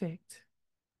 perfect.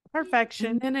 And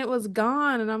perfection. then it was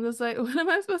gone. And I'm just like, what am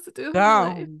I supposed to do with my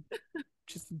life? Gone,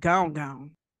 just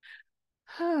gone.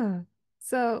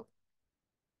 So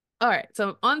all right,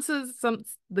 so on to some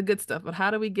the good stuff, but how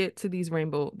do we get to these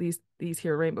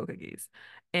here rainbow cookies?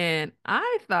 And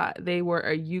I thought they were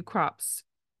a U Crops,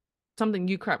 something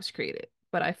U Crops created,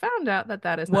 but I found out that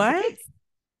that is not the What? case.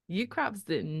 U Crops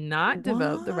did not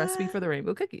develop the recipe for What? the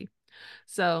rainbow cookie.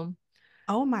 So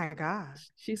Oh my god.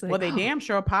 she's Well, like, they oh, damn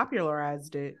sure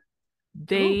popularized it.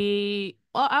 Ooh.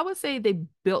 well, I would say they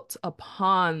built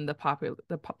upon the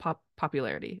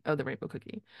popularity of the rainbow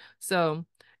cookie. So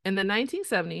in the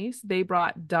 1970s, they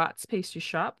brought Dot's Pastry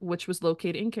Shop, which was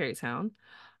located in Carytown.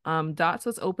 Dot's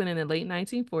was opened in the late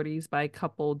 1940s by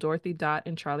couple Dorothy Dot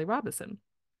and Charlie Robinson.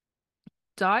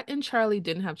 Dot and Charlie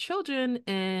didn't have children,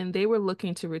 and they were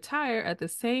looking to retire at the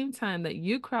same time that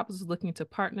U Crops was looking to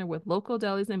partner with local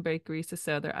delis and bakeries to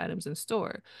sell their items in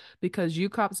store, because U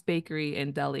Crops Bakery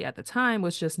and Deli at the time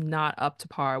was just not up to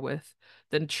par with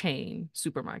the chain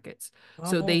supermarkets.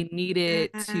 So they Oh,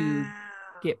 needed to wow.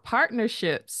 get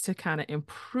partnerships to kind of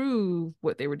improve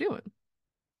what they were doing.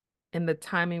 And the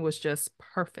timing was just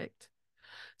perfect.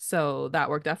 So that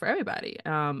worked out for everybody.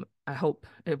 I hope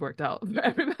it worked out for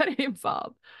everybody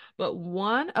involved. But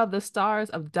one of the stars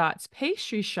of Dot's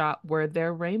pastry shop were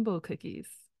their rainbow cookies.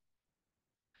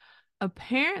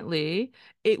 Apparently,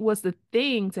 it was the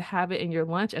thing to have it in your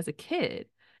lunch as a kid,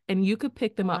 and you could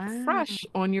pick them up Wow. fresh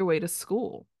on your way to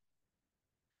school.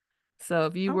 So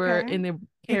if you were Okay. in the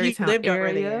And you Carytown lived over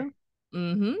area, there.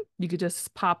 you could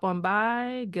just pop on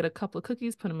by, get a couple of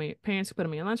cookies, put them in your parents, put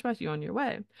them in your lunchbox, you're on your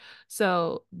way.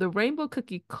 So the rainbow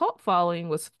cookie cult following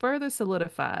was further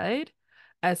solidified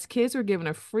as kids were given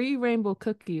a free rainbow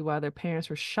cookie while their parents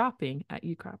were shopping at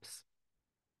Ukrops.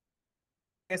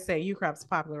 I say U Crops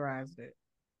popularized it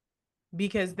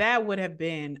because that would have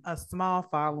been a small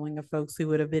following of folks who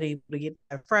would have been able to get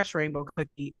a fresh rainbow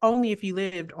cookie only if you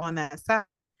lived on that side.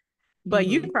 But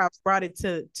U Mm-hmm. Crops brought it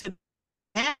to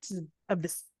masses of the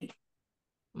city.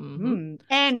 Mm-hmm.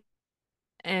 And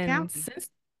And county.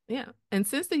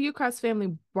 since the Ukras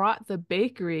family bought the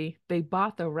bakery, they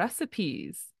bought the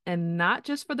recipes, and not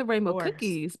just for the Of rainbow course.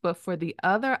 cookies, but for the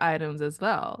other items as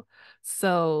well.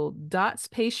 So Dot's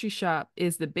Pastry Shop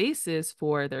is the basis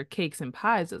for their cakes and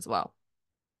pies as well.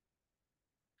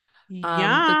 The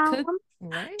Yum. cook,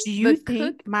 right? Do The you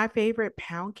think cook, my favorite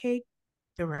pound cake,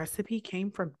 the recipe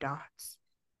came from Dots?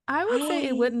 I would say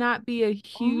it would not be a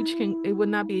huge it would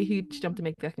not be a huge jump to Um,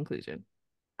 make that conclusion.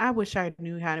 I wish I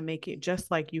knew how to make it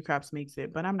just like Ukrops makes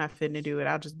it, but I'm not fitting to do it.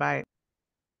 I'll just buy it.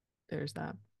 There's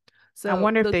that. I So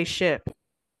wonder if they ship.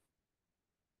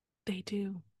 they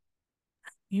do.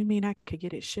 You mean I could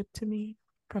get it shipped to me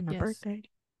for my Yes. birthday?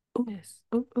 Ooh, Yes.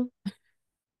 ooh, ooh.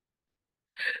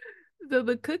 So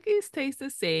the cookies taste the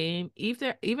same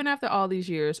even after all these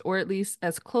years, or at least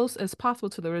as close as possible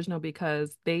to the original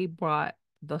because they brought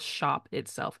the shop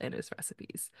itself and its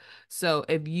recipes. So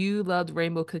if you loved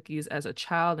rainbow cookies as a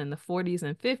child in the 40s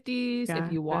and 50s, if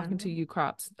you walk Gotcha. into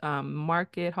Ukrop's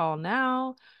market hall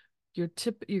now, you're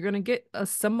gonna get a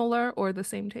similar or the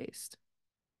same taste.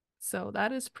 So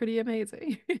that is pretty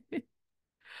amazing.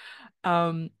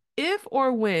 If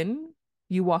or when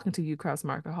you walk into Ukrop's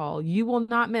market hall, you will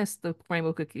not miss the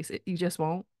rainbow cookies. You just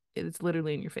won't. It's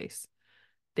literally in your face.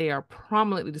 They are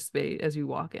prominently displayed as you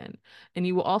walk in. And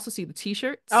you will also see the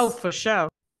Oh, t-shirts for sure.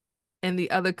 and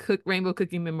the other rainbow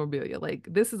cookie memorabilia. Like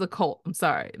this is a cult. I'm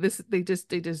sorry. This they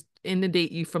just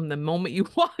inundate you from the moment you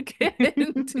walk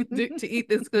in to eat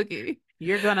this cookie.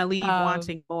 You're gonna leave Um,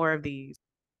 wanting more of these.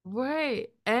 right.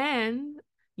 And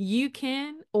you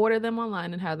can order them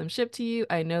online and have them shipped to you.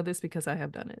 I know this because I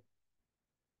have done it.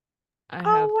 I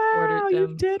have Oh ordered wow, you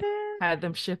them, did it. had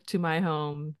them shipped to my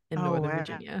home in Oh Northern wow,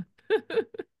 Virginia.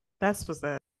 that's what's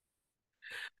up.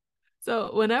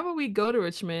 So whenever we go to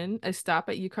Richmond, a stop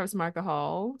at UCAR's Market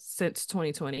Hall since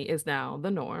 2020 is now the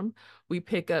norm. We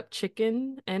pick up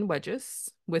chicken and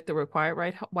wedges with the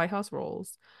required White House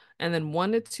rolls, and then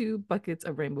 1 to 2 buckets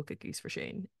of rainbow cookies for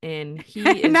Shane. And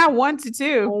he is Not 1 to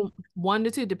 2. 1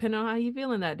 to 2, depending on how he's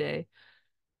feeling that day.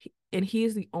 And he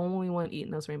is the only one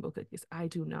eating those rainbow cookies. I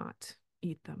do not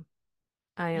eat them.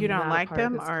 I You am don't not a like part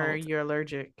of them, his or cult. you're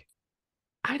allergic?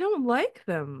 I don't like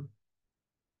them.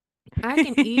 I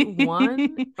can eat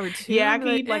one or two Yeah, I and be can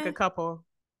like, eat like a eh. couple.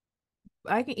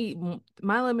 I can eat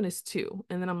my limit is two,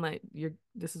 and then I'm like,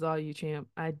 this is all you, champ.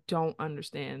 I don't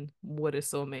understand what is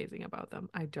so amazing about them.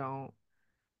 I don't.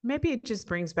 Maybe it just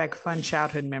brings back fun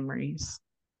childhood memories.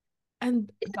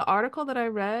 And the article that I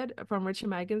read from Richard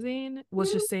Magazine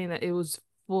was just saying that it was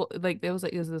full, like it was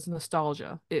this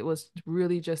nostalgia. It was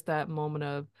really just that moment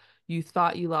of you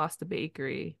thought you lost the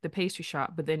bakery, the pastry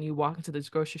shop, but then you walk into this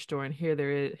grocery store and here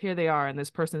they are, and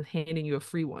this person's handing you a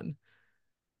free one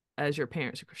as your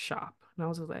parents shop. And I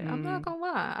was just like, I'm not Mm, gonna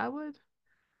lie,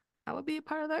 I would be a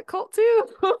part of that cult too.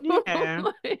 yeah.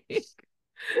 Like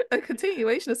a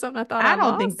continuation of something I thought I I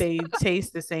don't think lost. they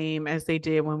taste the same as they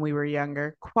did when we were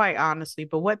younger, quite honestly.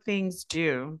 But what things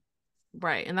do?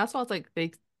 Right. And that's why it's like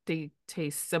they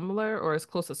taste similar or as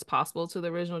close as possible to the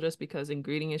original just because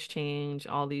ingredients change,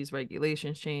 all these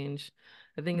regulations change.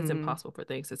 I think it's Mm-hmm. impossible for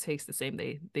things to taste the same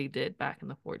they did back in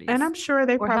the And 40s. I'm sure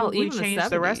they Or hell, probably even the changed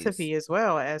the 70s. recipe as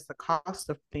well as the cost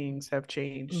of things have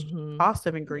changed. Hmm. Cost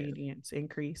of Yeah. ingredients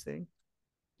increasing.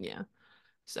 Yeah.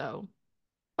 So,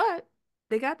 but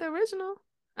they got the original.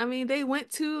 I mean, they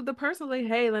went to the person like,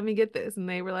 hey, let me get this. And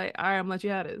they were like, all right, I'm gonna let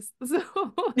you have this. So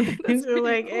I think that's They're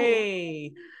pretty like, cool.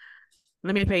 hey,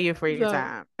 let me pay you for your So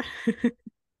time.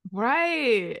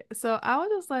 right. So I was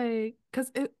just like,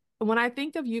 because when I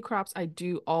think of U crops, I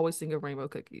do always think of rainbow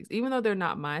cookies. Even though they're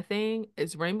not my thing,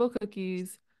 it's rainbow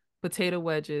cookies, potato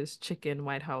wedges, chicken,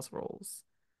 White House rolls.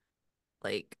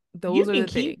 Like You those are can the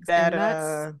keep things. that And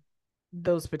that's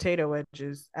those potato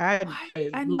wedges. why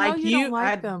I know Like you don't you,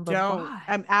 like I them, but don't.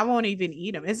 why? I won't even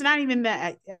eat them. It's not even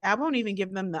that. I won't even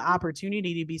give them the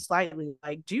opportunity to be slightly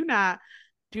like. Do not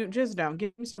do. Just don't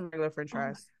give me some regular French Oh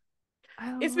my, fries.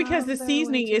 I It's because the love their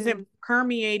seasoning isn't wedges.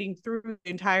 permeating through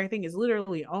the entire thing. It's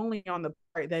literally only on the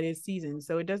part that is seasoned,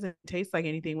 so it doesn't taste like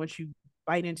anything once you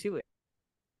bite into it.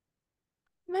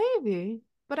 Maybe.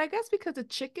 But I guess because the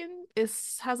chicken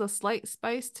is has a slight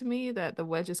spice to me that the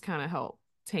wedges kind of help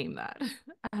tame that.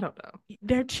 I don't know.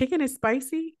 Their chicken is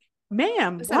spicy,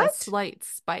 ma'am. I said a What? slight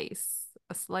spice.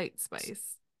 A slight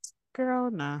spice. Girl,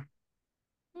 nah.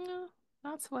 Yeah,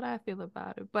 that's what I feel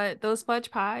about it. But those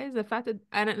fudge pies, the fact that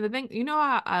and the thing, you know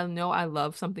how I know I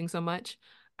love something so much,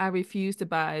 I refuse to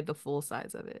buy the full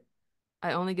size of it.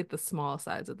 I only get the small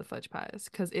size of the fudge pies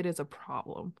because it is a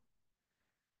problem.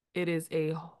 It is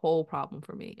a whole problem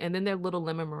for me. And then their little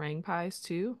lemon meringue pies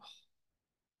too.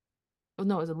 Oh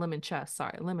no, it's a lemon chess.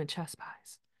 Sorry, lemon chess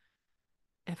pies.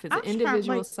 If it's an I'm trying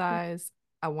individual like size,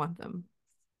 I want them.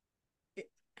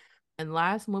 And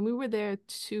last when we were there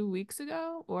 2 weeks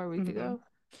ago or a week mhm. ago,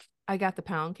 I got the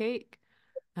pound cake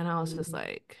and I was just Mhm.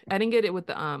 like, I didn't get it with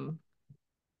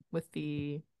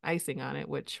the icing on it,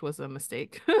 which was a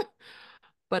mistake.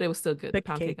 But it was still good. The The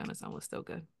pound cake on cake. its own was still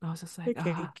good. I was just The like,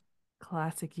 ah, cake.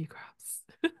 classic U crops.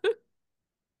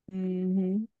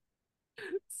 Hmm.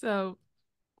 So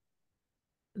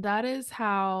that is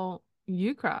how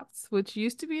U Crops, which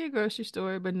used to be a grocery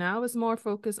store, but now is more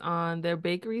focused on their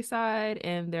bakery side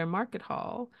and their market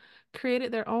hall,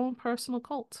 created their own personal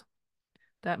cult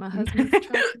that my husband is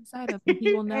trapped inside of, and he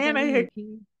will never And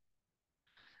leave.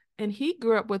 He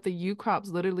grew up with the U Crops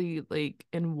literally like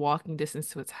in walking distance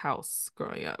to his house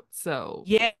growing up. So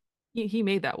yeah, he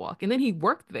made that walk, and then he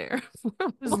worked there for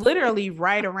a was while. literally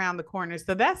right around the corner.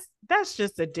 So that's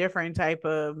just a different type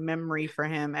of memory for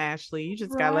him, Ashley. You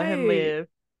just gotta let him Right. live.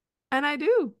 And I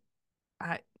do.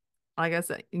 I like I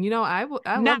said, I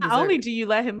love Not only dessert. do you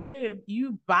let him live,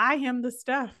 you buy him the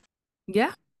stuff.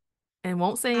 Yeah. And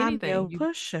won't say I'm anything. your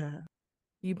pusher.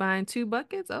 You buying two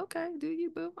buckets? Okay, do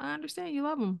you, boo? I understand you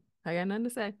love them. I got nothing to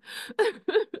say.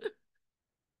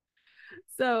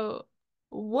 So,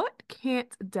 what can't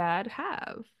dad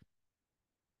have?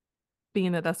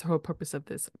 Being that that's the whole purpose of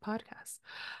this podcast.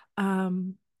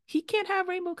 Um, he can't have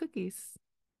rainbow cookies.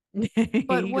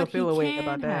 But You what gonna he feel a way can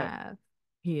about that. have,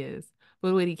 he is.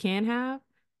 But what he can have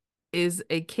is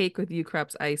a cake with U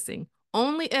Crepes icing.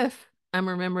 Only if I'm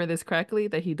remembering this correctly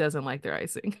that he doesn't like their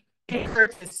icing. It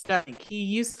hurts his stomach. He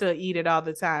used to eat it all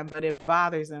the time, but it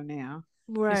bothers him now.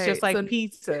 It's just Right. like So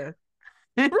pizza.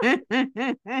 I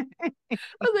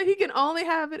was like, he can only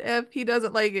have it if he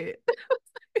doesn't like it.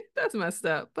 That's messed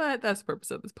up, but that's the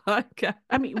purpose of this podcast.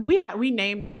 I mean, we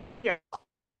named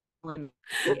I'm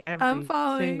every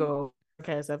following. single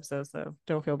podcast episode, so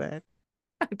don't feel bad.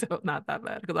 I don't, not that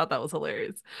bad because I thought it was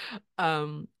hilarious.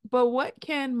 But what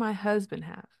can my husband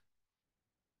have?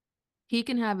 He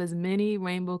can have as many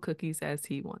rainbow cookies as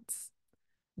he wants.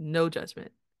 No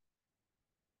judgment.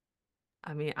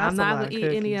 I mean, I'm That's a not lot gonna of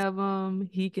eat any cookies. of them.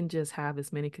 He can just have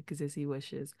as many cookies as he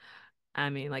wishes. I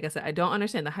mean, like I said, I don't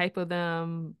understand the hype of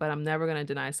them, but I'm never gonna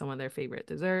deny someone their favorite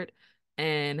dessert.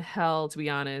 And hell, to be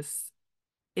honest,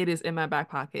 it is in my back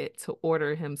pocket to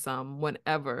order him some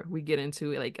whenever we get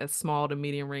into like a small to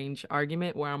medium range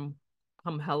argument where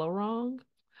I'm hella wrong.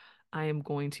 I am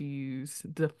going to use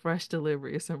the fresh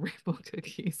delivery of some rainbow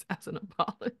cookies as an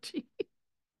apology.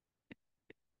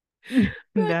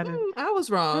 Like, That is I was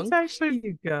that's wrong. actually Here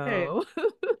you good. go.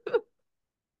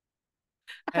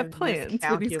 I have I've plans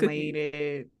for these cookies.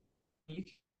 miscalculated. You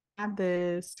can have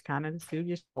this to kind of soothe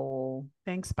your soul.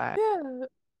 Thanks, bye. Yeah.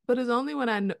 But it's only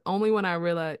when only when I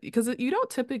realize because you don't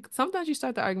typically sometimes you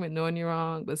start the argument knowing you're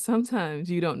wrong, but sometimes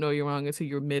you don't know you're wrong until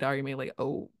you're mid argument, like,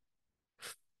 oh,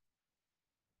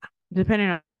 Depending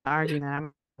on the argument,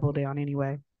 I'm pull down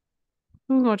anyway.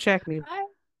 Who's gonna check me? I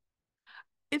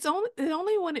it's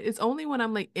only when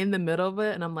I'm like in the middle of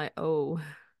it and I'm like, oh,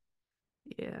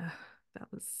 yeah, that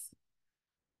was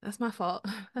that's my fault.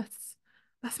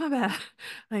 That's my bad.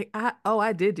 Like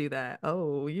I did do that.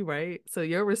 Oh, you right. So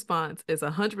your response is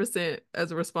 100%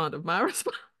 as a response of my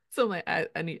response. So I'm like,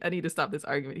 I need to stop this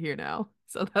argument here now.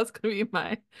 So that's gonna be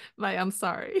my I'm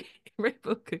sorry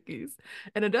rainbow cookies,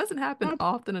 and it doesn't happen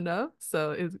often enough,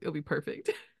 so it'll be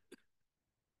perfect.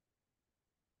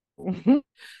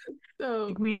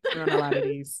 So We doing a lot of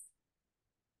these.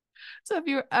 so if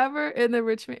you're ever in the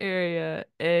Richmond area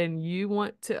and you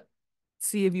want to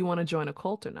see if you want to join a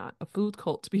cult or not, a food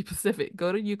cult to be specific,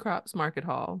 go to Ukrop's Market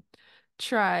Hall.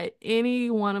 Try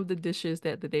any one of the dishes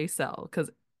that they sell. Because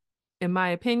in my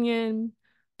opinion,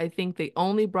 I think they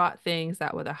only brought things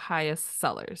that were the highest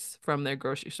sellers from their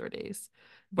grocery store days.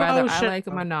 Whether Faux I show. like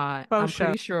them or not, Faux I'm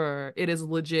show. pretty sure it is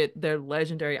legit. They're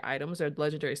legendary items, they're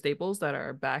legendary staples that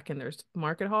are back in their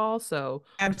market hall. So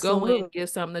go in, Absolutely. give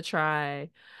something to try,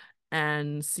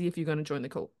 and see if you're going to join the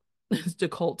cult, the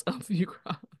cult of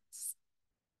Ukrops.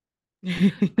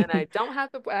 And I don't have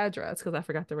the address because I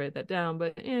forgot to write that down.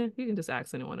 But yeah, you can just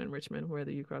ask anyone in Richmond where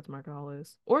the Ukrops Market Hall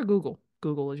is, or Google.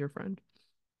 Google is your friend,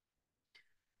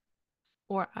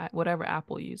 or whatever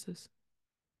Apple uses.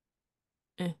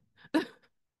 Eh.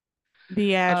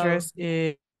 The Oh, address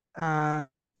is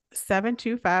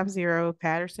 7250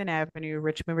 Patterson Avenue,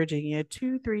 Richmond, Virginia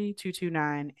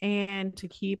 23229. And to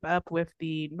keep up with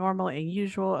the normal and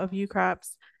usual of U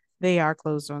Crops, they are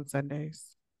closed on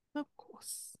Sundays. of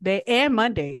course. They and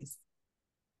Mondays.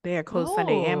 They are closed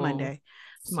Sunday and Oh, Monday.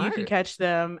 So you can smart. catch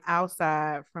them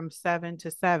outside from 7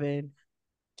 to 7,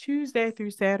 Tuesday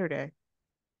through Saturday.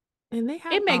 And they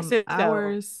have It makes it so.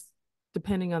 hours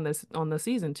depending on the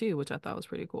season too, which I thought was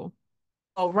pretty cool.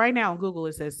 Oh, right now on Google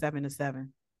it says 7 to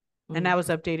 7. And Mm, that was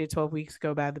updated 12 weeks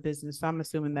ago by the business. So I'm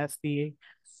assuming that's the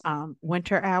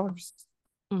winter hours.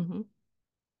 hmm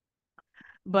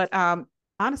But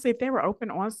honestly, if they were open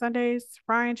on Sundays,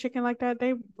 frying chicken like that,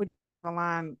 they would have a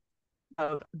line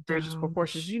of outrageous Down the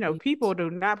proportions. You know, street. people do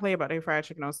not play about their fried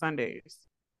chicken on Sundays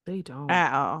They don't.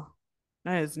 at all.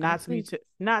 That is I not think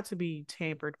not to be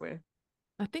tampered with.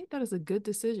 I think that is a good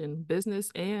decision.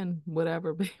 Business and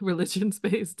whatever religion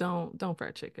space don't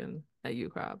fry chicken at U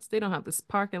Crops. They don't have this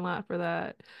parking lot for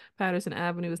that. Patterson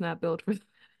Avenue is not built for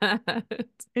that.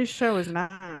 His show is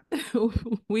not.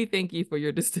 We thank you for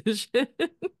your decision.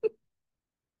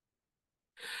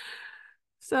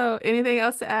 So, anything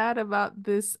else to add about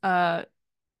this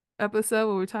episode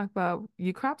where we talk about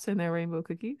U Crops and their rainbow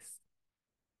cookies?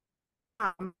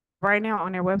 Right now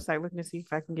on their website, looking to see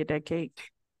if I can get that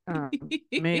cake.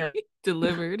 Man,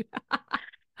 Delivered.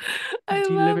 I love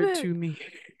delivered it. to me.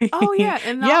 Oh yeah,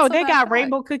 and Yo, also they that got fact.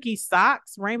 rainbow cookie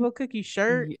socks, rainbow cookie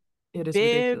shirt, It is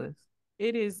bib. ridiculous.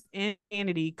 It is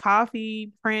insanity.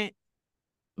 Coffee print.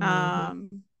 Hmm.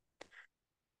 Um,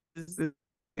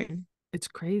 It's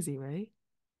crazy, right?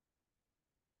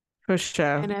 for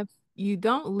sure. And if you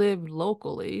don't live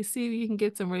locally, see if you can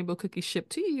get some rainbow cookies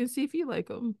shipped to you and see if you like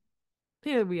them.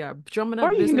 Here we are, drumming Or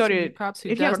up you can business go for you to crops who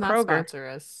if you have does a not Kroger. sponsor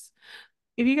us.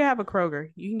 If you have a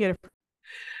Kroger, you can get a.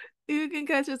 You can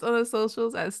catch us on the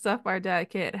socials at Stuff Our Dad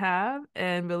Can't Have.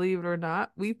 And believe it or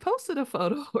not, we posted a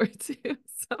photo or two.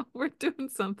 So we're doing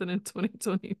something in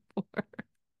 2024.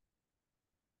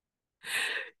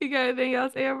 You got anything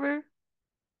else, Amber?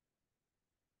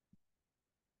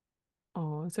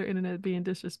 Oh, is her internet being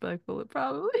disrespectful? It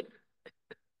probably.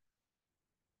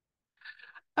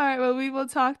 All right, well, we will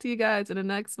talk to you guys in the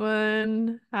next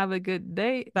one. Have a good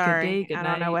day. Good day, Sorry, good I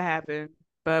don't know night. what happened,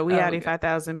 but we Oh, out in okay.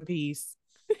 5,000 piece.